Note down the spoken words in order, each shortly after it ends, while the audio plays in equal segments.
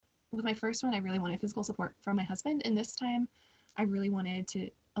with my first one, I really wanted physical support from my husband. And this time, I really wanted to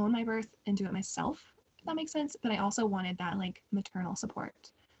own my birth and do it myself, if that makes sense. But I also wanted that like maternal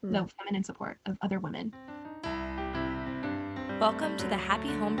support, the feminine support of other women. Welcome to the Happy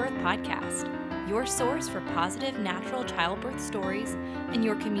Home Birth Podcast, your source for positive natural childbirth stories and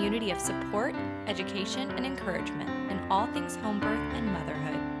your community of support, education, and encouragement in all things home birth and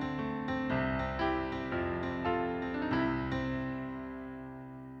motherhood.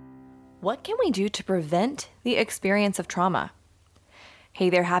 What can we do to prevent the experience of trauma? Hey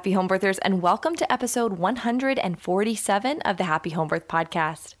there, Happy Home Birthers, and welcome to episode 147 of the Happy Home Birth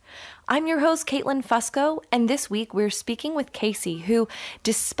Podcast. I'm your host, Caitlin Fusco, and this week we're speaking with Casey, who,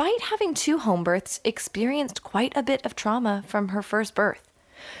 despite having 2 home births, experienced quite a bit of trauma from her first birth.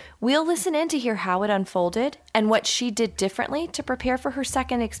 We'll listen in to hear how it unfolded and what she did differently to prepare for her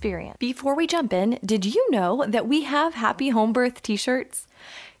second experience. Before we jump in, did you know that we have Happy Home Birth t-shirts?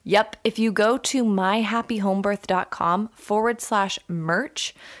 Yep, if you go to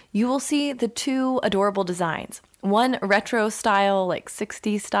myhappyhomebirth.com/merch, you will see the 2 adorable designs. One retro style, like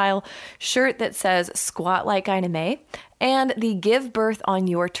 60s style shirt that says squat like Ina May, and the Give Birth on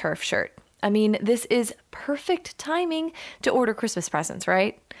Your Turf shirt. I mean, this is perfect timing to order Christmas presents,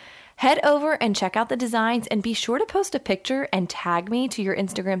 right? Head over and check out the designs and be sure to post a picture and tag me to your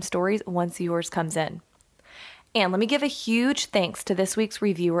Instagram stories once yours comes in. And let me give a huge thanks to this week's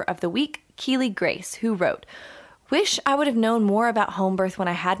reviewer of the week, Keely Grace, who wrote, "Wish I would have known more about home birth when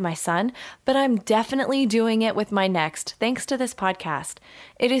I had my son, but I'm definitely doing it with my next, thanks to this podcast.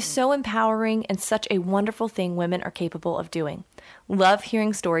 It is so empowering and such a wonderful thing women are capable of doing. Love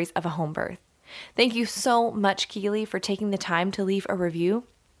hearing stories of a home birth." Thank you so much, Keely, for taking the time to leave a review.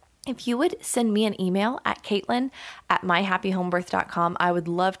 If you would send me an email at caitlin@myhappyhomebirth.com, I would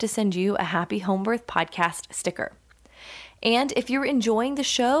love to send you a Happy Home Birth Podcast sticker. And if you're enjoying the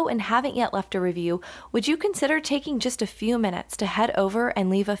show and haven't yet left a review, would you consider taking just a few minutes to head over and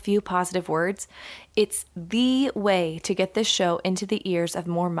leave a few positive words? It's the way to get this show into the ears of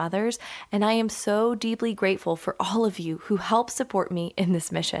more mothers, and I am so deeply grateful for all of you who help support me in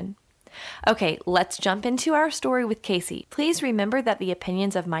this mission. Okay, let's jump into our story with Casey. Please remember that the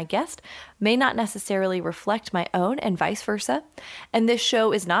opinions of my guest may not necessarily reflect my own and vice versa, and this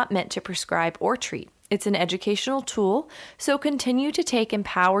show is not meant to prescribe or treat. It's an educational tool, so continue to take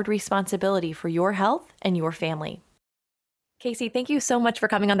empowered responsibility for your health and your family. Casey, thank you so much for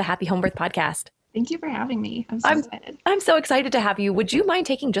coming on the Happy Home Birth Podcast. Thank you for having me. I'm so excited. I'm so excited to have you. Would you mind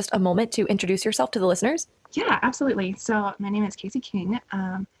taking just a moment to introduce yourself to the listeners? Yeah, absolutely. So my name is Casey King.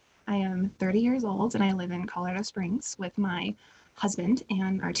 I am 30 years old and I live in Colorado Springs with my husband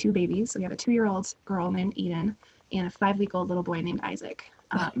and our 2 babies. So we have a 2-year-old girl named Eden and a 5-week-old little boy named Isaac.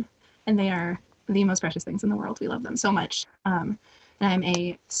 And they are the most precious things in the world. We love them so much. And I'm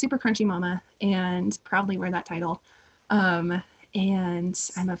a super crunchy mama and proudly wear that title. And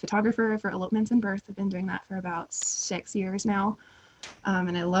I'm a photographer for elopements and birth. I've been doing that for about 6 years now.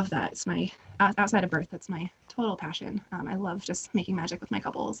 And I love that. It's my, outside of birth, that's my total passion. I love just making magic with my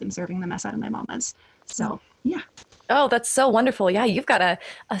couples and serving the mess out of my mamas. So, yeah. Oh, that's so wonderful. Yeah, you've got a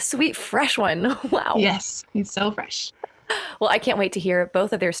sweet, fresh one. Wow. Yes, he's so fresh. Well, I can't wait to hear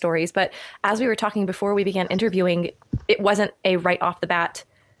both of their stories. But as we were talking before we began interviewing, it wasn't a right off the bat,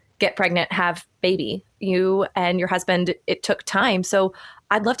 get pregnant, have baby. You and your husband, it took time. So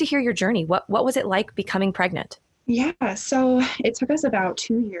I'd love to hear your journey. What was it like becoming pregnant? Yeah, so it took us about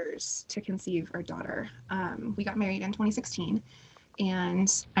 2 years to conceive our daughter. We got married in 2016,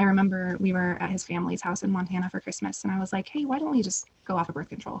 and I remember we were at his family's house in Montana for Christmas, and I was like, hey, why don't we just go off of birth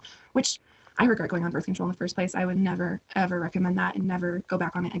control? Which I regret going on birth control in the first place. I would never, ever recommend that and never go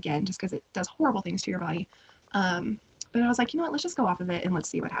back on it again just because it does horrible things to your body. But I was like, you know what, let's just go off of it and let's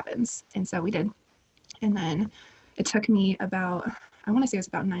see what happens. And so we did. And then it took me about, I want to say it was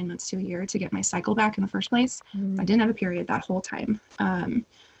about 9 months to a year to get my cycle back in the first place. I didn't have a period that whole time. And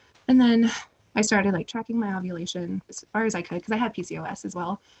then I started like tracking my ovulation as far as I could because I had PCOS as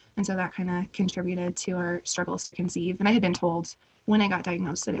well. And so that kind of contributed to our struggles to conceive. And I had been told when I got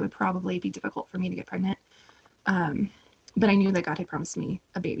diagnosed that it would probably be difficult for me to get pregnant. But I knew that God had promised me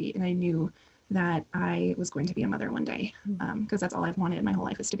a baby, and I knew that I was going to be a mother one day because that's all I've wanted my whole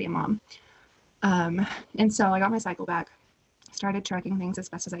life is to be a mom. And so I got my cycle back, started tracking things as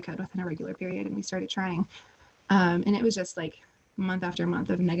best as I could within a regular period, and we started trying. And it was just like month after month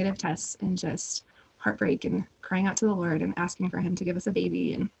of negative tests and just heartbreak and crying out to the Lord and asking for him to give us a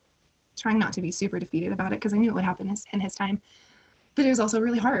baby and trying not to be super defeated about it because I knew it would happen in his time. But it was also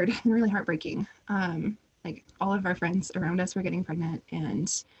really hard and really heartbreaking. Like all of our friends around us were getting pregnant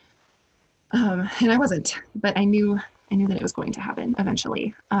and I wasn't, but I knew I knew that it was going to happen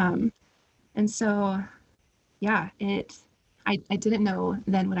eventually. And so, yeah, I didn't know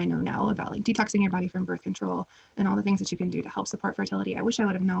then what I know now about like detoxing your body from birth control and all the things that you can do to help support fertility. I wish I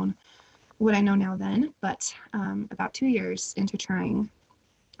would have known what I know now then, but about 2 years into trying,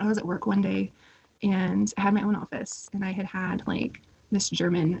 I was at work one day and I had my own office, and I had like this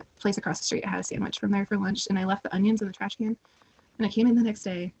German place across the street. I had a sandwich from there for lunch, and I left the onions in the trash can. And I came in the next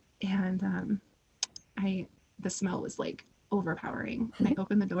day, and the smell was like overpowering. And I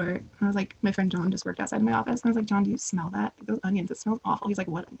opened the door, and I was like, my friend John just worked outside my office, and I was like, John, do you smell that? Those onions, it smells awful. He's like,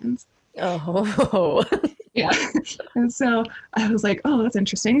 what onions? Oh. Yeah. And so I was like, oh, that's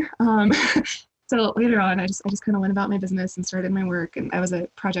interesting. So later on, I just kind of went about my business and started my work, and I was a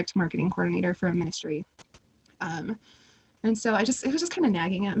project marketing coordinator for a ministry. And so it was just kind of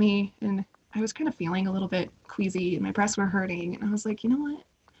nagging at me, and I was kind of feeling a little bit queasy, and my breasts were hurting, and I was like, you know what?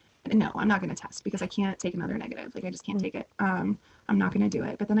 No, I'm not going to test because I can't take another negative. Like, I just can't take it. I'm not going to do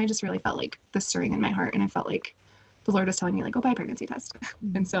it. But then I just really felt like the stirring in my heart, and I felt like the Lord was telling me, like, go buy a pregnancy test.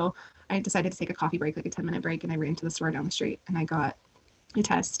 And so I decided to take a coffee break, like a 10-minute break, and I ran to the store down the street, and I got a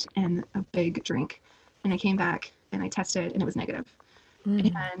test and a big drink. And I came back and I tested, and it was negative.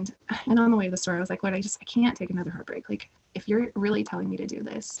 And on the way to the store, I was like, Lord, I can't take another heartbreak. Like, if you're really telling me to do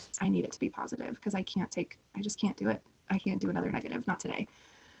this, I need it to be positive, because I just can't do it. I can't do another negative, not today.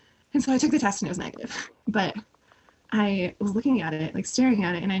 And so I took the test and it was negative. But I was looking at it, like staring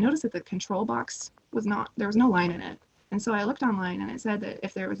at it, and I noticed that the control box there was no line in it. And so I looked online, and it said that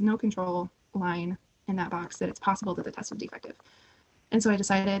if there was no control line in that box, that it's possible that the test was defective. And so I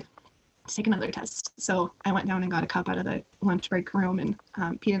decided to take another test. So I went down and got a cup out of the lunch break room and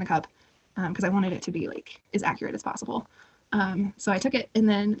peed in the cup, because I wanted it to be like as accurate as possible. So I took it, and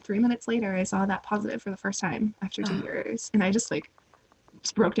then 3 minutes later, I saw that positive for the first time after 2 years. And I just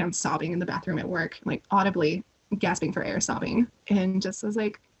broke down sobbing in the bathroom at work, like audibly gasping for air, sobbing, and just was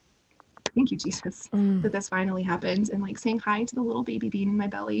like, thank you, Jesus, that this finally happened. And like saying hi to the little baby being in my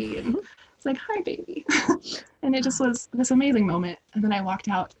belly, and it's like, hi, baby. And it just was this amazing moment. And then I walked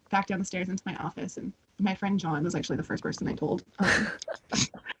out back down the stairs into my office, and my friend John was actually the first person I told,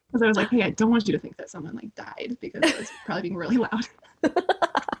 because I was like, hey, I don't want you to think that someone like died, because I was probably being really loud.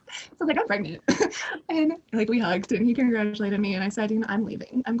 So I was like, I'm pregnant. And like we hugged, and he congratulated me, and I said, I'm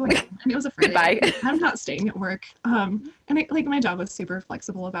leaving. I'm going home. And it was a Friday. Goodbye. I'm not staying at work. And my job was super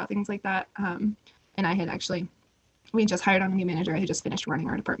flexible about things like that. And we had just hired on a new manager. I had just finished running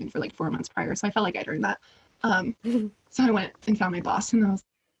our department for like 4 months prior. So I felt like I'd earned that. So I went and found my boss, and I was,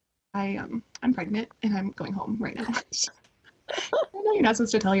 I'm pregnant, and I'm going home right now. I know you're not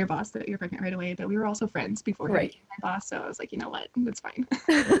supposed to tell your boss that you're pregnant right away, but we were also friends before he became my boss. So I was like, you know what? It's fine.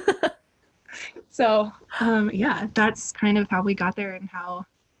 So, yeah, that's kind of how we got there and how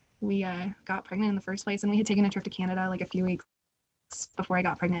we got pregnant in the first place. And we had taken a trip to Canada like a few weeks before I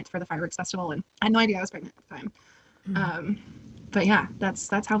got pregnant for the fireworks festival, and I had no idea I was pregnant at the time. But yeah, that's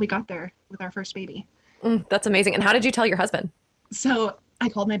how we got there with our first baby. That's amazing. And how did you tell your husband? So I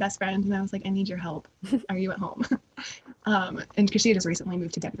called my best friend, and I was like, I need your help. Are you at home? And because she had just recently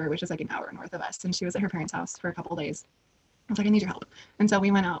moved to Denver, which is like an hour north of us, and she was at her parents' house for a couple of days. I was like, I need your help. And so we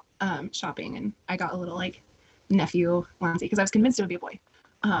went out shopping, and I got a little like nephew onesie, because I was convinced it would be a boy.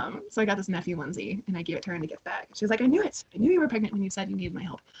 So I got this nephew onesie, and I gave it to her in a gift bag. She was like, I knew it. I knew you were pregnant when you said you needed my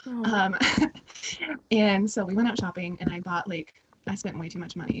help. And so we went out shopping, and I spent way too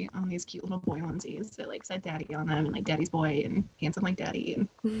much money on these cute little boy onesies that like said daddy on them, and like daddy's boy and handsome like daddy,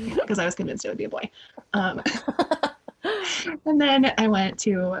 and because I was convinced it would be a boy. And then I went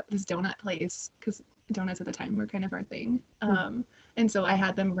to this donut place, because donuts at the time were kind of our thing. And so I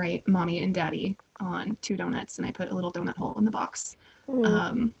had them write mommy and daddy on 2 donuts, and I put a little donut hole in the box.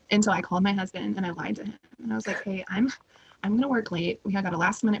 And so I called my husband, and I lied to him, and I was like, hey, I'm going to work late. We had got a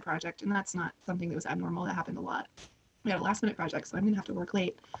last minute project, and that's not something that was abnormal. That happened a lot. We had a last minute project, so I'm going to have to work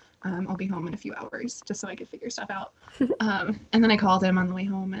late. I'll be home in a few hours just so I could figure stuff out. And then I called him on the way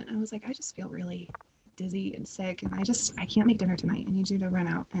home, and I was like, I just feel really dizzy and sick, and I can't make dinner tonight. I need you to run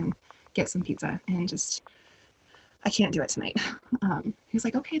out and get some pizza, and I can't do it tonight. He was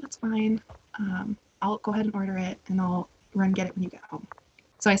like, okay, that's fine. I'll go ahead and order it, and I'll run get it when you get home.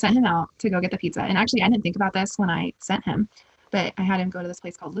 So I sent him out to go get the pizza. And actually, I didn't think about this when I sent him, but I had him go to this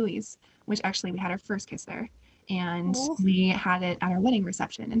place called Louis, which actually we had our first kiss there. And we had it at our wedding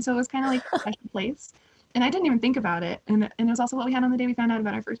reception. And so it was kind of like a special place. And I didn't even think about it. And it was also what we had on the day we found out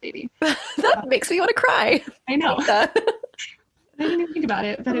about our first baby. That makes me want to cry. I know. I didn't even think about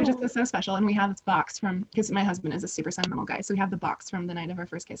it, but it just was so special. And we have this box because my husband is a super sentimental guy. So we have the box from the night of our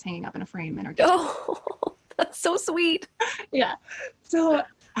first kiss hanging up in a frame in our kitchen. Oh, that's so sweet. Yeah. So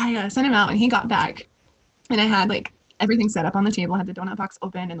I sent him out, and he got back, and I had like everything set up on the table, had the donut box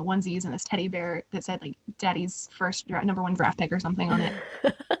open and the onesies and this teddy bear that said like daddy's first number one draft pick or something on it,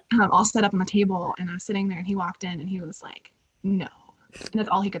 all set up on the table. And I was sitting there and he walked in and he was like, no. And that's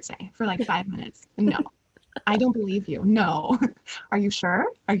all he could say for like 5 minutes. No, I don't believe you. No. Are you sure?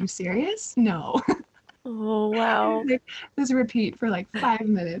 Are you serious? No. Oh, wow. This repeat for like 5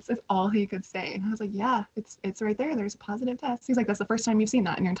 minutes. That's all he could say. And I was like, yeah, it's right there. There's a positive test. He's like, that's the first time you've seen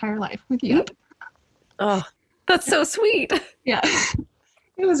that in your entire life. Like, yep. Oh, that's so sweet. Yeah.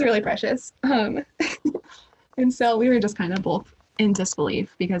 It was really precious. And so we were just kind of both in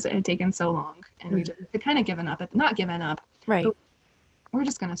disbelief because it had taken so long and we just had kind of given up, not given up. Right. We're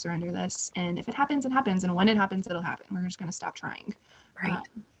just going to surrender this. And if it happens, it happens. And when it happens, it'll happen. We're just going to stop trying. Right.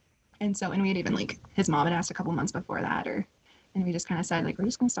 And so, and we had even like, his mom had asked a couple months before that, and we just kind of said like, we're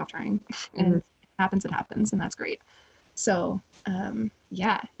just going to stop trying. And if it happens, it happens. And that's great. So,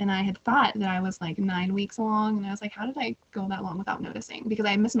 yeah. And I had thought that I was like 9 weeks along. And I was like, how did I go that long without noticing? Because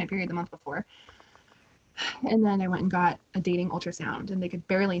I missed my period the month before. And then I went and got a dating ultrasound and they could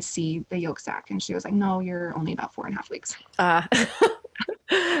barely see the yolk sac. And she was like, no, you're only about 4.5 weeks.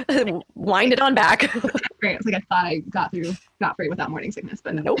 Wind it on back. Great. It's like I thought I got free without morning sickness,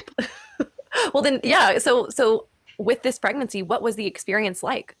 but nope. Well then, yeah. So with this pregnancy, what was the experience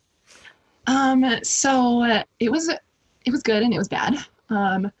like? So it was good and it was bad.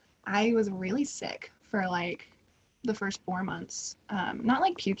 I was really sick for like the first 4 months. Not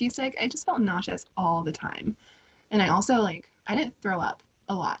like pukey sick. I just felt nauseous all the time. And I also I didn't throw up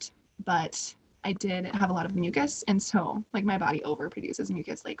a lot, but I did have a lot of mucus. And so like my body overproduces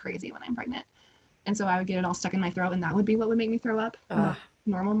mucus like crazy when I'm pregnant. And so I would get it all stuck in my throat and that would be what would make me throw up.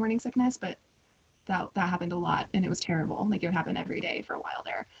 Normal morning sickness, but that happened a lot and it was terrible. Like it would happen every day for a while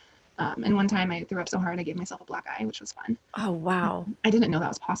there. And one time I threw up so hard I gave myself a black eye, which was fun. Oh, wow. I didn't know that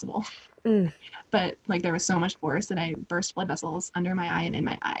was possible. But like there was so much force that I burst blood vessels under my eye and in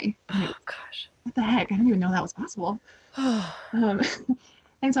my eye. Oh, gosh. What the heck? I didn't even know that was possible.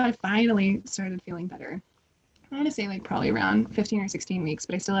 And so I finally started feeling better. I had to say like probably around 15 or 16 weeks,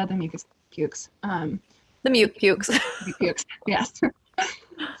 but I still had the mucus pukes. The muke pukes. Pukes, yes.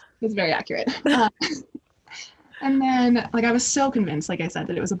 It's very accurate. And then like I was so convinced, like I said,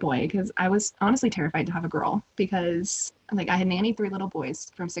 that it was a boy because I was honestly terrified to have a girl because like I had nannied 3 little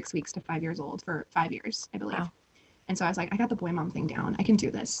boys from 6 weeks to 5 years old for 5 years, I believe. Wow. And so I was like, I got the boy mom thing down. I can do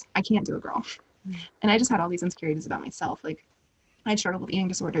this. I can't do a girl. And I just had all these insecurities about myself. Like I'd struggled with eating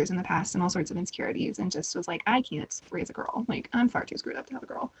disorders in the past and all sorts of insecurities and just was like, I can't raise a girl. Like I'm far too screwed up to have a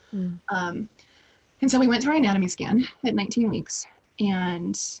girl. And so we went to our anatomy scan at 19 weeks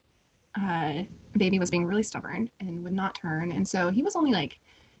and baby was being really stubborn and would not turn. And so he was only like,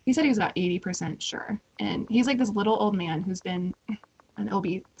 he said he was about 80% sure. And he's like this little old man who's been an OB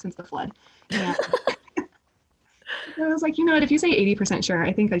since the flood. And I was like, you know what, if you say 80% sure,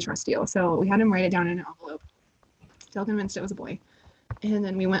 I think I trust you. So we had him write it down in an envelope. Still convinced it was a boy. And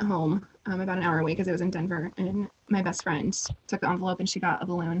then we went home about an hour away because it was in Denver. And my best friend took the envelope and she got a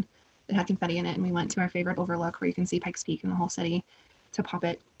balloon that had confetti in it. And we went to our favorite overlook where you can see Pikes Peak and the whole city to pop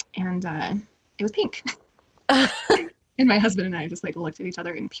it. And it was pink. And my husband and I just like looked at each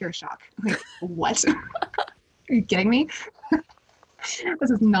other in pure shock. Like, what? Are you kidding me?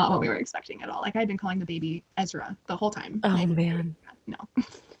 This is not what we were expecting at all. Like I'd been calling the baby Ezra the whole time. Oh, like, man. No.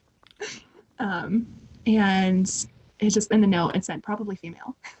 And it just, in the note, it said probably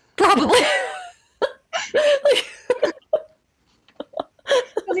female. Probably.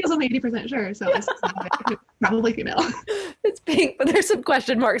 He was only 80% sure, so it's probably female. It's pink, but there's some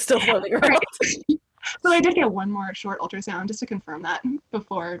question marks still floating around. Right. So I did get one more short ultrasound just to confirm that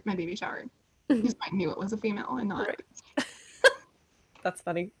before my baby shower. Because I knew it was a female and not. Right. That's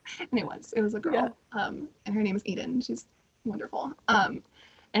funny. And it was a girl. Yeah. And her name is Eden. She's wonderful.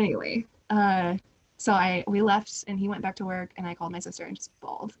 Anyway, so we left and he went back to work and I called my sister and just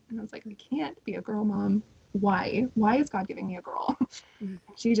bawled. And I was like, I can't be a girl, Mom. Why? Why is God giving me a girl?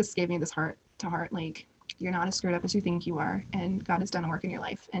 She just gave me this heart to heart, like, you're not as screwed up as you think you are. And God has done a work in your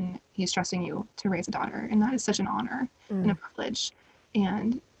life and he's trusting you to raise a daughter. And that is such an honor and a privilege.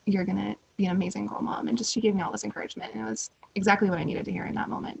 And you're going to be an amazing girl, Mom. And just, she gave me all this encouragement. And it was exactly what I needed to hear in that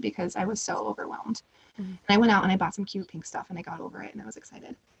moment because I was so overwhelmed. And I went out and I bought some cute pink stuff and I got over it and I was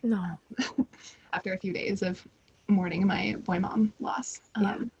excited. No. After a few days of mourning my boy mom loss.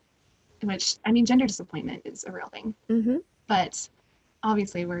 Which, I mean, gender disappointment is a real thing. But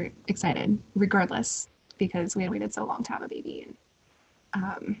obviously we're excited regardless because we had waited so long to have a baby.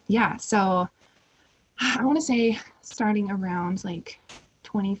 And so I want to say starting around like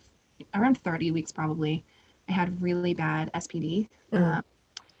around 30 weeks probably, I had really bad SPD.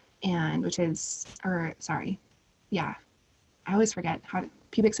 And yeah, I always forget how to,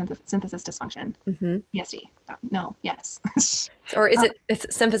 pubic synthesis dysfunction, Mm-hmm. PSD. No, yes. Or is Uh, it's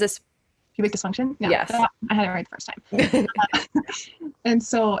symphysis? pubic dysfunction. Yeah, Yes. I had it right the first time. And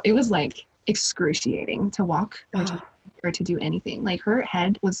so it was like excruciating to walk or to do anything. Like her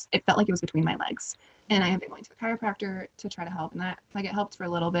head was, it felt like it was between my legs. And I have been going to the chiropractor to try to help, and that like it helped for a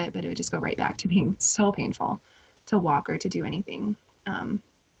little bit, but it would just go right back to being so painful to walk or to do anything.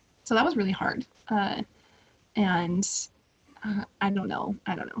 So that was really hard. And I don't know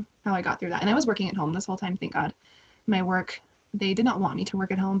how I got through that. And I was working at home this whole time, thank God. My work, they did not want me to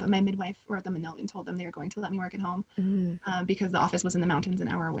work at home, but my midwife wrote them a note and told them they were going to let me work at home because the office was in the mountains an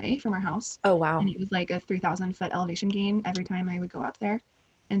hour away from our house. Oh, wow. And it was like a 3,000-foot elevation gain every time I would go up there.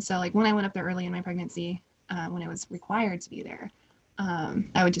 And so like when I went up there early in my pregnancy, when I was required to be there,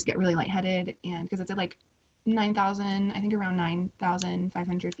 I would just get really lightheaded. And because it's at like 9,000, I think around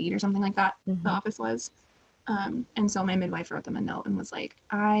 9,500 feet or something like that, the office was. And so my midwife wrote them a note and was like,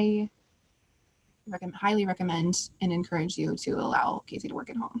 I highly recommend and encourage you to allow Casey to work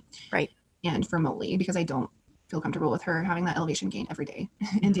at home. Right. And remotely, because I don't feel comfortable with her having that elevation gain every day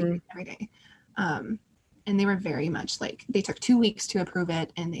and every day. And they were very much like, they took 2 weeks to approve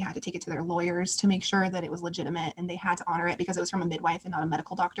it, and they had to take it to their lawyers to make sure that it was legitimate, and they had to honor it because it was from a midwife and not a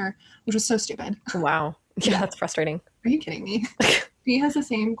medical doctor, which was so stupid. Wow. Yeah, that's frustrating. Are you kidding me? She has the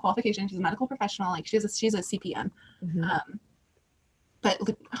same qualification. She's a medical professional. Like she's a CPM. But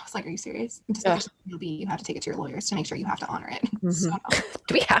I was like, are you serious? Just because you'll be, you have to take it to your lawyers to make sure you have to honor it. So,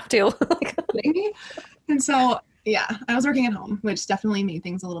 do we have to? And so, yeah, I was working at home, which definitely made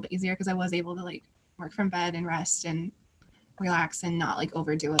things a little bit easier because I was able to like work from bed and rest and relax and not like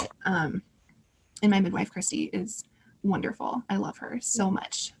overdo it. And my midwife, Christy, is wonderful. I love her so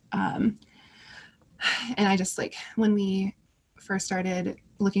much. And I just like, when we first started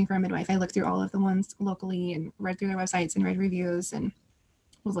looking for a midwife, I looked through all of the ones locally and read through their websites and read reviews and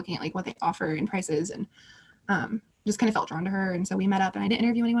was looking at like what they offer and prices, and just kind of felt drawn to her. And so we met up, and I didn't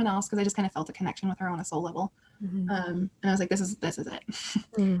interview anyone else because I just kind of felt a connection with her on a soul level. And I was like, this is it.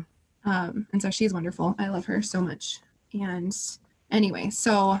 And so she's wonderful. I love her so much. And anyway,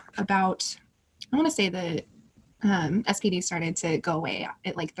 so about, I want to say that SPD started to go away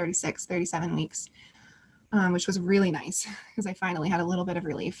at like 36, 37 weeks, which was really nice because I finally had a little bit of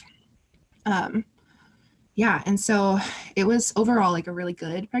relief. Yeah, and so it was overall like a really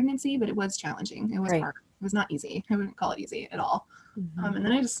good pregnancy, but it was challenging. It was hard. It was not easy. I wouldn't call it easy at all. And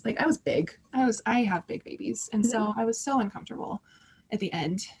then I just like, I was big. I have big babies. And so I was so uncomfortable at the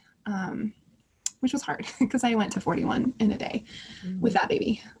end, which was hard because I went to 41 in a day with that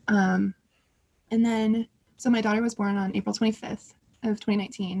baby. And then, so my daughter was born on April 25th of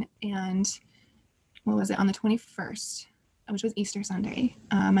 2019. And what was it, on the 21st, which was Easter Sunday,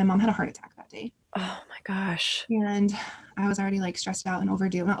 my mom had a heart attack that day. Oh my gosh. And I was already like stressed out and not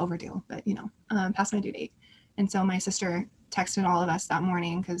overdue, but past my due date. And so my sister texted all of us that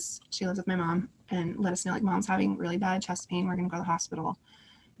morning because she lives with my mom and let us know like, mom's having really bad chest pain. We're going to go to the hospital.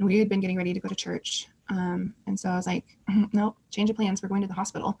 And we had been getting ready to go to church. And so I was like, nope, change of plans. We're going to the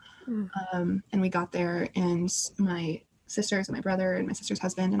hospital. And we got there, and my sisters and my brother and my sister's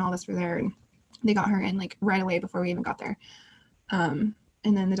husband and all of us were there, and they got her in like right away before we even got there.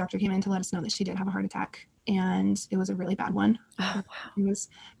 And then the doctor came in to let us know that she did have a heart attack, and it was a really bad one. Oh, wow. It was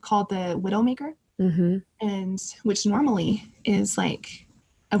called the Widowmaker, and which normally is like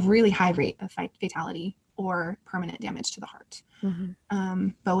a really high rate of fatality or permanent damage to the heart.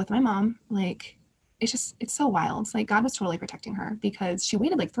 But with my mom, like, it's so wild. It's like God was totally protecting her because she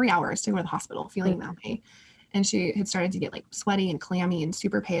waited like 3 hours to go to the hospital feeling that way. And she had started to get like sweaty and clammy and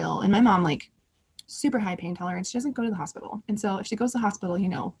super pale. And my mom, like, super high pain tolerance, she doesn't go to the hospital. And so if she goes to the hospital,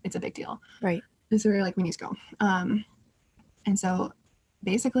 it's a big deal. Right. And so we were like, we need to go. And so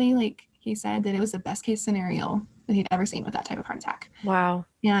basically, like, he said that it was the best case scenario that he'd ever seen with that type of heart attack. Wow.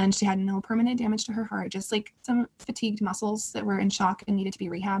 And she had no permanent damage to her heart, just like some fatigued muscles that were in shock and needed to be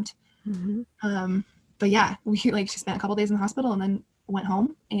rehabbed. But yeah, she spent a couple days in the hospital and then went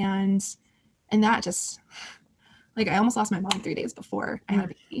home, and that just, like, I almost lost my mom 3 days before I had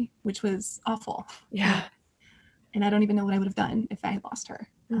a baby, which was awful. Yeah. And I don't even know what I would have done if I had lost her.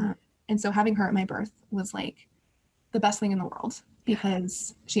 And so having her at my birth was like the best thing in the world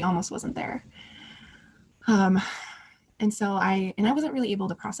because she almost wasn't there. And so I wasn't really able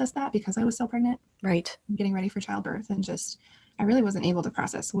to process that because I was so pregnant. Right. Getting ready for childbirth, and I really wasn't able to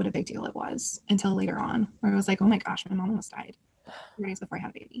process what a big deal it was until later on, where I was like, oh my gosh, my mom almost died 3 days before I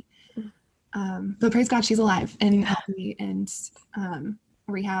had a baby. But praise God, she's alive and healthy and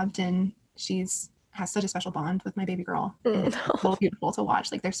rehabbed, and she's has such a special bond with my baby girl. It's so beautiful to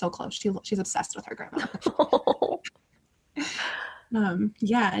watch. Like they're so close. She's obsessed with her grandma.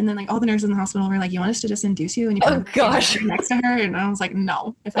 Yeah, and then like all the nurses in the hospital were like, "You want us to just induce you?" And you Oh gosh, next to her, and I was like,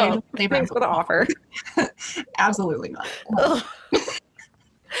 "No, if I don't labor, thanks for the offer." Absolutely not.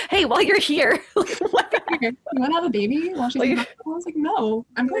 Hey, while you're here, you want to have a baby while she's in the hospital? I was like, "No,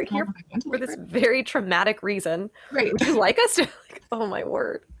 I'm going here for this very traumatic reason. Right? Would you like us to?" Like, oh my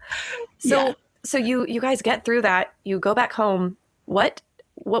word. So you guys get through that. You go back home. What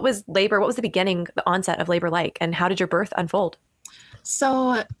was labor? What was the beginning, the onset of labor like, and how did your birth unfold?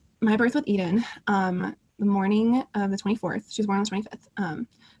 So my birth with Eden, the morning of the 24th, she was born on the 25th.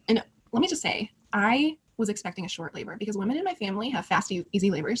 And let me just say, I was expecting a short labor because women in my family have fast, easy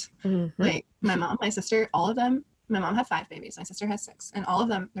labors. Mm-hmm. Like my mom, my sister, all of them, my mom had 5 babies. My sister has 6, and all of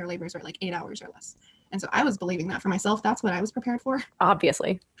them, their labors were like 8 hours or less. And so I was believing that for myself. That's what I was prepared for.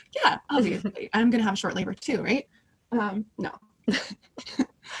 Obviously. Yeah, obviously. I'm going to have a short labor too, right? No.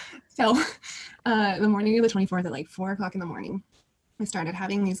 So the morning of the 24th at like 4 o'clock in the morning, I started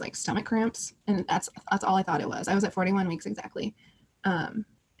having these like stomach cramps, and that's all I thought it was. I was at 41 weeks exactly. And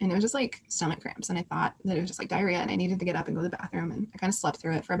it was just like stomach cramps, and I thought that it was just like diarrhea, and I needed to get up and go to the bathroom, and I kind of slept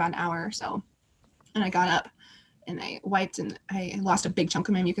through it for about an hour or so. And I got up and I wiped, and I lost a big chunk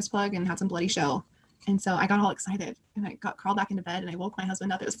of my mucus plug and had some bloody show. And so I got all excited, and I crawled back into bed, and I woke my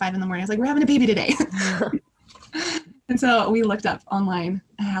husband up. It was 5 a.m. I was like, "We're having a baby today." And so we looked up online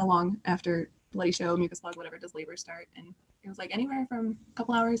how long after bloody show, mucus plug, whatever, does labor start. And it was like anywhere from a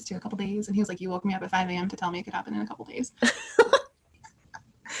couple hours to a couple days. And he was like, "You woke me up at 5 a.m. to tell me it could happen in a couple days."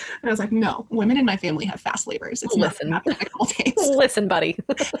 And I was like, "No, women in my family have fast labors. It's not in a couple days." Listen, buddy.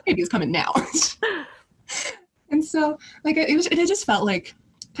 Baby's coming now. And so like it just felt like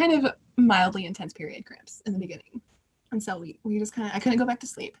kind of mildly intense period cramps in the beginning. And so we just I couldn't go back to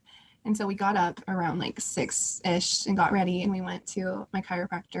sleep. And so we got up around like 6-ish and got ready, and we went to my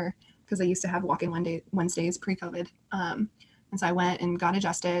chiropractor because I used to have walk-in Wednesdays pre-COVID. And so I went and got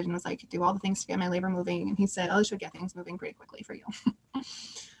adjusted and was like, do all the things to get my labor moving. And he said, "Oh, this should get things moving pretty quickly for you."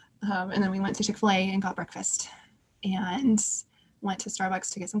 And then we went to Chick-fil-A and got breakfast and went to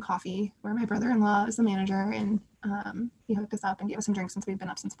Starbucks to get some coffee, where my brother-in-law is the manager, and he hooked us up and gave us some drinks since we'd been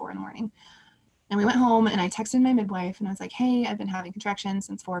up since 4 a.m. And we went home, and I texted my midwife, and I was like, "Hey, I've been having contractions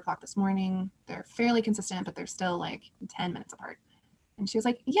since 4 o'clock this morning. They're fairly consistent, but they're still like 10 minutes apart." And she was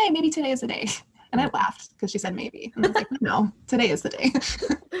like, "Yay, maybe today is the day." And I laughed because she said maybe. And I was like, "No, today is the day."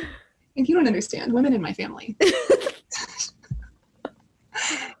 And you don't understand, women in my family.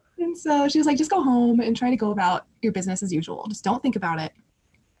 And so she was like, "Just go home and try to go about your business as usual. Just don't think about it.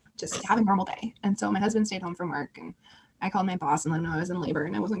 Just have a normal day." And so my husband stayed home from work, and I called my boss and let him know I was in labor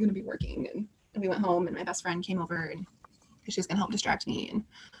and I wasn't going to be working. And we went home, and my best friend came over, and she was going to help distract me.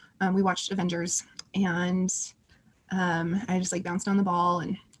 And we watched Avengers, and I just like bounced on the ball,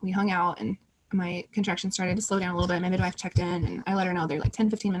 and we hung out, and my contractions started to slow down a little bit. My midwife checked in, and I let her know they're like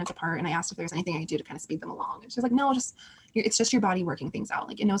 10-15 minutes apart. And I asked if there's anything I could do to kind of speed them along. And she's like, "No, it's just your body working things out.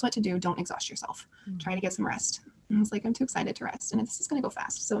 Like, it knows what to do. Don't exhaust yourself. Try to get some rest." And I was like, "I'm too excited to rest, and this is going to go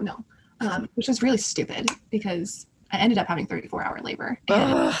fast. So no," which was really stupid because I ended up having 34-hour labor.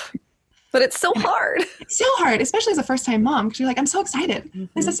 But it's so hard. It's so hard, especially as a first-time mom, because you're like, "I'm so excited.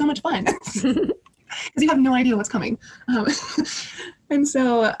 This is so much fun." Because you have no idea what's coming. And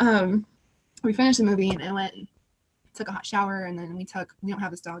so we finished the movie, and I went and took a hot shower, and then we don't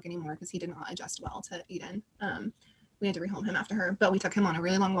have this dog anymore because he did not adjust well to Eden. We had to rehome him after her, but we took him on a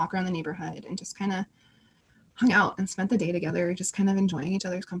really long walk around the neighborhood and just kind of hung out and spent the day together, just kind of enjoying each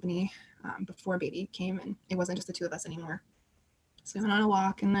other's company before baby came, and it wasn't just the two of us anymore. So we went on a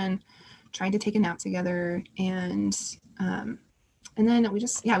walk and then tried to take a nap together, and then we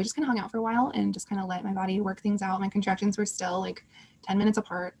just kind of hung out for a while and just kind of let my body work things out. My contractions were still like 10 minutes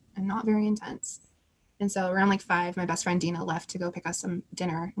apart and not very intense. And so around like 5, my best friend Dina left to go pick us some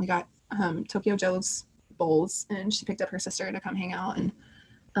dinner. We got Tokyo Joe's bowls, and she picked up her sister to come hang out, and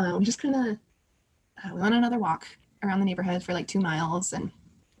we just kind of we went on another walk around the neighborhood for like 2 miles, and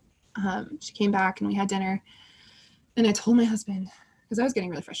she came back and we had dinner. And I told my husband, because I was getting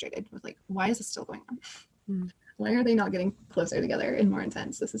really frustrated with like, why is this still going on? Why are they not getting closer together and more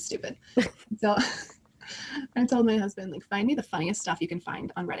intense? This is stupid. So I told my husband, like, find me the funniest stuff you can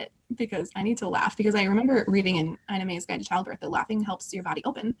find on Reddit, because I need to laugh. Because I remember reading in Ina May's Guide to Childbirth that laughing helps your body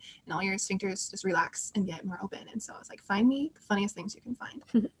open and all your sphincters just relax and get more open. And so I was like, find me the funniest things you can find,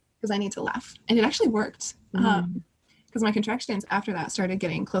 because I need to laugh. And it actually worked. Because my contractions after that started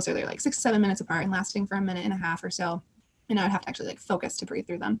getting closer. They're like 6-7 minutes apart and lasting for a minute and a half or so. And I would have to actually like focus to breathe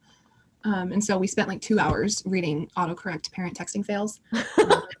through them. And so we spent like 2 hours reading autocorrect parent texting fails.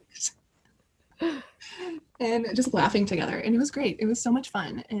 and just laughing together. And it was great. It was so much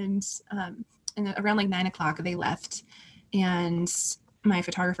fun. And around like 9 o'clock, they left, and my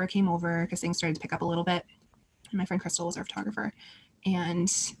photographer came over because things started to pick up a little bit. And my friend Crystal was our photographer. And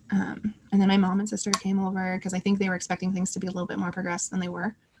then my mom and sister came over because I think they were expecting things to be a little bit more progressed than they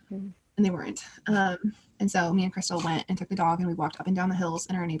were, and they weren't. And so me and Crystal went and took the dog, and we walked up and down the hills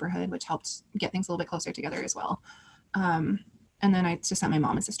in our neighborhood, which helped get things a little bit closer together as well. And then I just sent my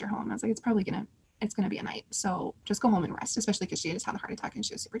mom and sister home. I was like, it's gonna be a night, so just go home and rest, especially because she had just had a heart attack and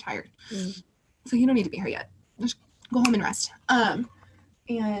she was super tired. So you don't need to be here yet. Just go home and rest.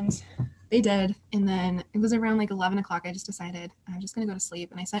 And they did. And then it was around like 11 o'clock. I just decided I'm just going to go to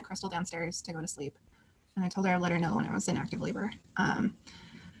sleep. And I sent Crystal downstairs to go to sleep. And I told her I'd let her know when I was in active labor.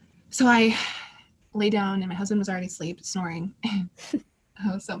 So I lay down, and my husband was already asleep, snoring. I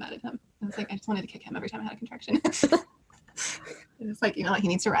was so mad at him. I was like, I just wanted to kick him every time I had a contraction. It's like, he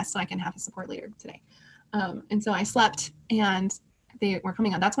needs to rest so I can have his support later today. And so I slept, and they were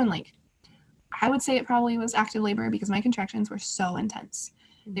coming on. That's when, like, I would say it probably was active labor because my contractions were so intense.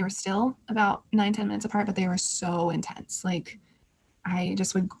 They were still about 9-10 minutes apart, but they were so intense. Like, I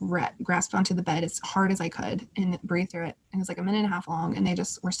just would grasp onto the bed as hard as I could and breathe through it. And it was like a minute and a half long, and they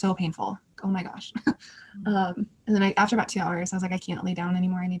just were so painful. Oh my gosh. And then after about 2 hours, I was like, I can't lay down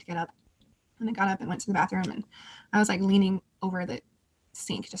anymore. I need to get up. And I got up and went to the bathroom, and I was like leaning over the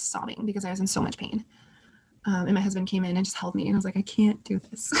sink, just sobbing because I was in so much pain. And my husband came in and just held me, and I was like, I can't do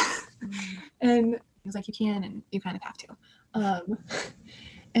this. And he was like, you can, and you kind of have to.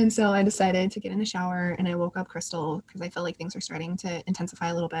 And so I decided to get in the shower, and I woke up Crystal because I felt like things were starting to intensify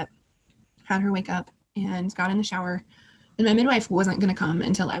a little bit. Had her wake up and got in the shower. And my midwife wasn't going to come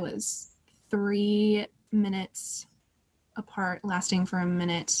until I was 3 minutes apart, lasting for a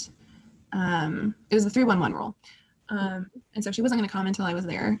minute. It was the 3-1-1 rule. And so she wasn't going to come until I was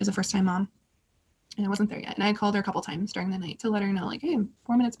there as a first-time mom. And I wasn't there yet. And I called her a couple times during the night to let her know, like, hey,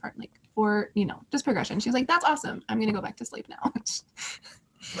 4 minutes apart, like, for, just progression. She's like, that's awesome. I'm going to go back to sleep now.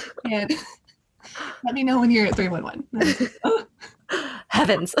 And let me know when you're at 3-1-1. Like, oh.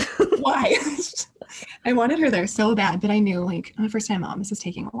 Heavens. Why? I wanted her there so bad, but I knew, like, I'm a first-time mom. This is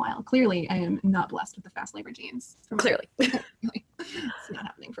taking a while. Clearly, I am not blessed with the fast labor genes. Clearly. It's not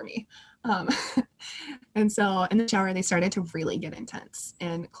happening for me. And so in the shower, they started to really get intense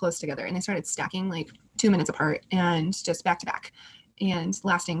and close together. And they started stacking like 2 minutes apart and just back to back and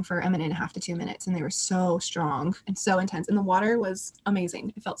lasting for 1.5 to 2 minutes. And they were so strong and so intense. And the water was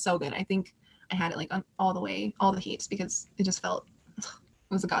amazing. It felt so good. I think I had it like on all the heat because it just felt, it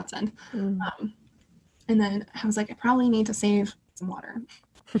was a godsend. And then I was like, I probably need to save some water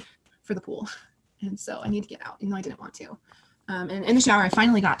for the pool. And so I need to get out, even though I didn't want to. And in the shower, I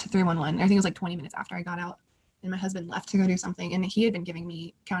finally got to 3-1-1. I think it was like 20 minutes after I got out. And my husband left to go do something. And he had been giving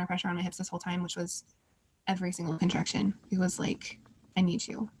me counter pressure on my hips this whole time, which was every single contraction. It was like, I need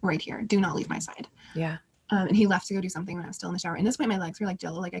you right here. Do not leave my side. Yeah. And he left to go do something when I was still in the shower. And this point, my legs were like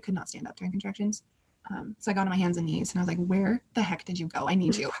jello. Like I could not stand up during contractions. So I got on my hands and knees and I was like, where the heck did you go? I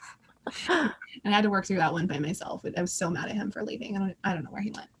need you. And I had to work through that one by myself. I was so mad at him for leaving. I don't know where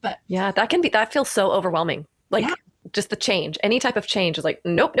he went, but yeah, that feels so overwhelming. Like just the change, any type of change is like,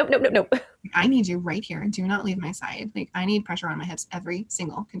 nope. I need you right here. Do not leave my side. Like I need pressure on my hips every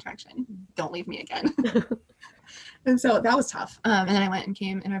single contraction. Don't leave me again. And so that was tough. And then I went and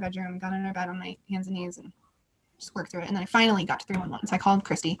came in our bedroom, got in our bed on my hands and knees and just worked through it. And then I finally got to 3-1-1. So I called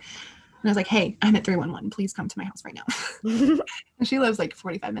Christy and I was like, hey, I'm at 3-1-1. Please come to my house right now. And she lives like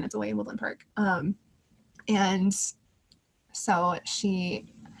 45 minutes away in Woodland Park. And so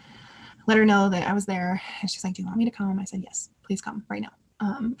she let her know that I was there. And she's like, do you want me to come? I said, yes, please come right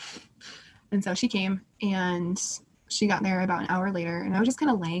now. And so she came and she got there about an hour later. And I was just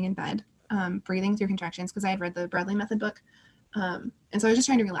kind of laying in bed, breathing through contractions because I had read the Bradley Method book. And so I was just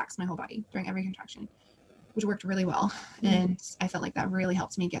trying to relax my whole body during every contraction, which worked really well. And I felt like that really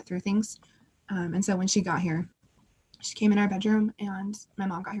helped me get through things. And so when she got here, she came in our bedroom and my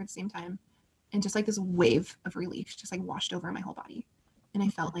mom got here at the same time. And just like this wave of relief just like washed over my whole body. And I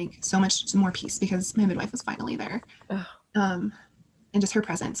felt like so much more peace because my midwife was finally there. And just her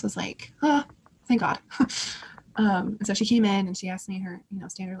presence was like, oh, thank God. And so she came in and she asked me her,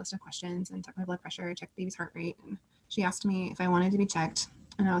 standard list of questions and took my blood pressure, checked baby's heart rate. And she asked me if I wanted to be checked.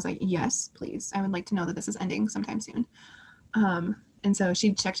 And I was like, yes, please. I would like to know that this is ending sometime soon. And so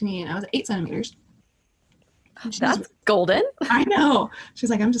she checked me and I was at 8 centimeters. That's golden. I know.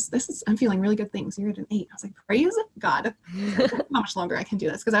 She's like, I'm feeling really good things. You're at an 8. I was like, praise God. How much longer I can do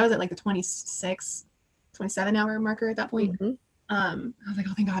this? Because I was at like the 26, 27 hour marker at that point. I was like,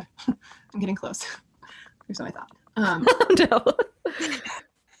 oh, thank God. I'm getting close. Or so I thought. No.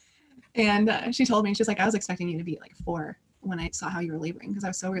 And she told me, she's like, I was expecting you to be like 4 when I saw how you were laboring, because I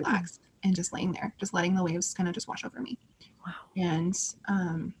was so relaxed and just laying there, just letting the waves kind of just wash over me. Wow. And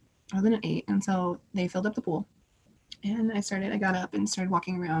I was in at 8, and so they filled up the pool, and I got up and started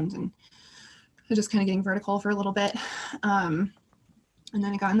walking around, and I was just kind of getting vertical for a little bit. And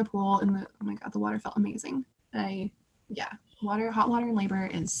then I got in the pool, and oh my God, the water felt amazing. Hot water in labor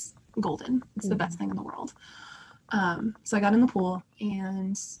is golden. It's the best thing in the world. So I got in the pool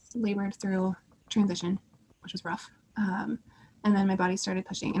and labored through transition, which was rough. And then my body started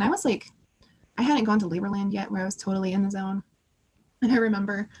pushing, and I was like, I hadn't gone to labor land yet where I was totally in the zone. And I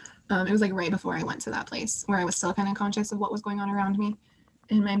remember it was like right before I went to that place where I was still kind of conscious of what was going on around me.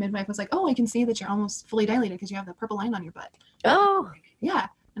 And my midwife was like, oh, I can see that you're almost fully dilated because you have the purple line on your butt. Oh. Yeah.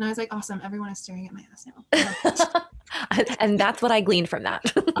 And I was like, awesome. Everyone is staring at my ass now. And that's what I gleaned from that.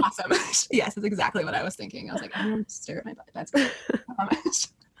 Awesome. Yes, that's exactly what I was thinking. I was like, everyone stare at my butt. That's great.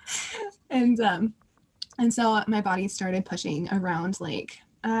 And so my body started pushing around like,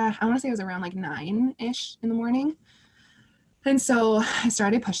 I want to say it was around like 9-ish in the morning. And so I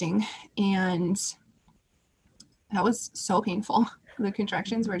started pushing, and that was so painful. The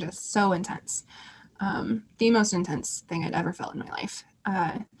contractions were just so intense. The most intense thing I'd ever felt in my life.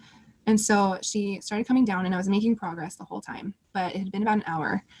 And so she started coming down, and I was making progress the whole time, but it had been about an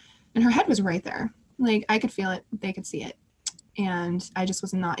hour, and her head was right there. Like I could feel it, they could see it. And I just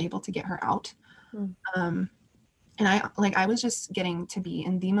was not able to get her out. And I was just getting to be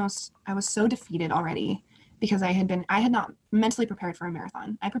in I was so defeated already, because I had not mentally prepared for a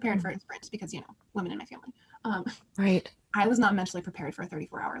marathon. I prepared for a sprint because, women in my family. Right. I was not mentally prepared for a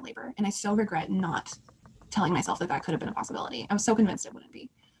 34-hour labor. And I still regret not telling myself that could have been a possibility. I was so convinced it wouldn't be.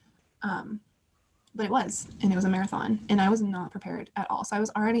 But it was, and it was a marathon, and I was not prepared at all. So I was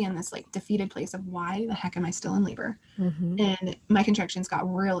already in this like defeated place of why the heck am I still in labor? And my contractions got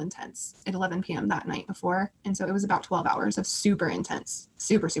real intense at 11 p.m. that night before. And so it was about 12 hours of super intense,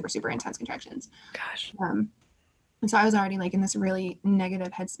 super intense contractions. Gosh. And so I was already like in this really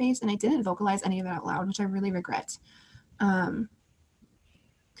negative headspace, and I didn't vocalize any of it out loud, which I really regret.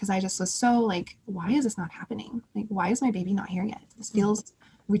 Because I just was so like, why is this not happening? Like, why is my baby not here yet? This feels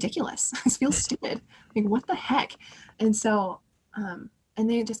ridiculous. This feels stupid. Like, what the heck? And so, and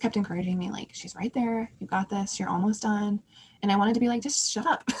they just kept encouraging me, like, she's right there. You got this. You're almost done. And I wanted to be like, just shut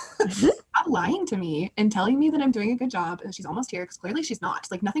up. Stop lying to me and telling me that I'm doing a good job and she's almost here, because clearly she's not.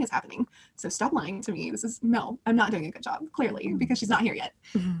 Like, nothing is happening. So stop lying to me. No, I'm not doing a good job, clearly, because she's not here yet.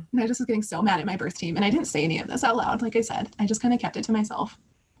 And I just was getting so mad at my birth team. And I didn't say any of this out loud. Like I said, I just kind of kept it to myself.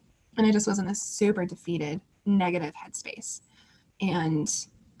 And I just was in this super defeated, negative headspace. And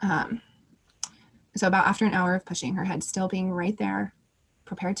so about after an hour of pushing, her head still being right there,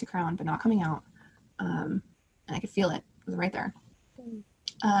 prepared to crown, but not coming out. And I could feel it. It was right there.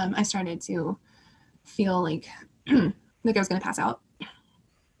 I started to feel like like I was going to pass out.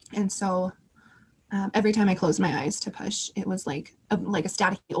 And so every time I closed my eyes to push, it was like a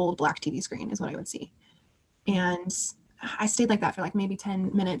staticky old black TV screen is what I would see. And I stayed like that for like maybe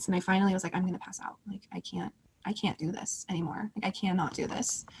 10 minutes. And I finally was like, I'm going to pass out. Like, I can't do this anymore. Like, I cannot do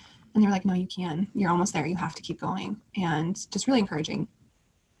this. And they were like, no, you can. You're almost there. You have to keep going. And just really encouraging.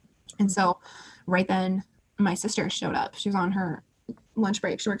 And so right then, my sister showed up. She was on her lunch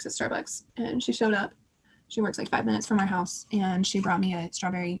break. She works at Starbucks. And she showed up. She works like 5 minutes from our house. And she brought me a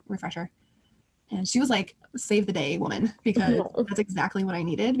strawberry refresher. And she was like, save the day, woman, because that's exactly what I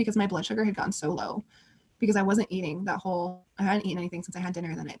needed, because my blood sugar had gotten so low. Because I wasn't eating I hadn't eaten anything since I had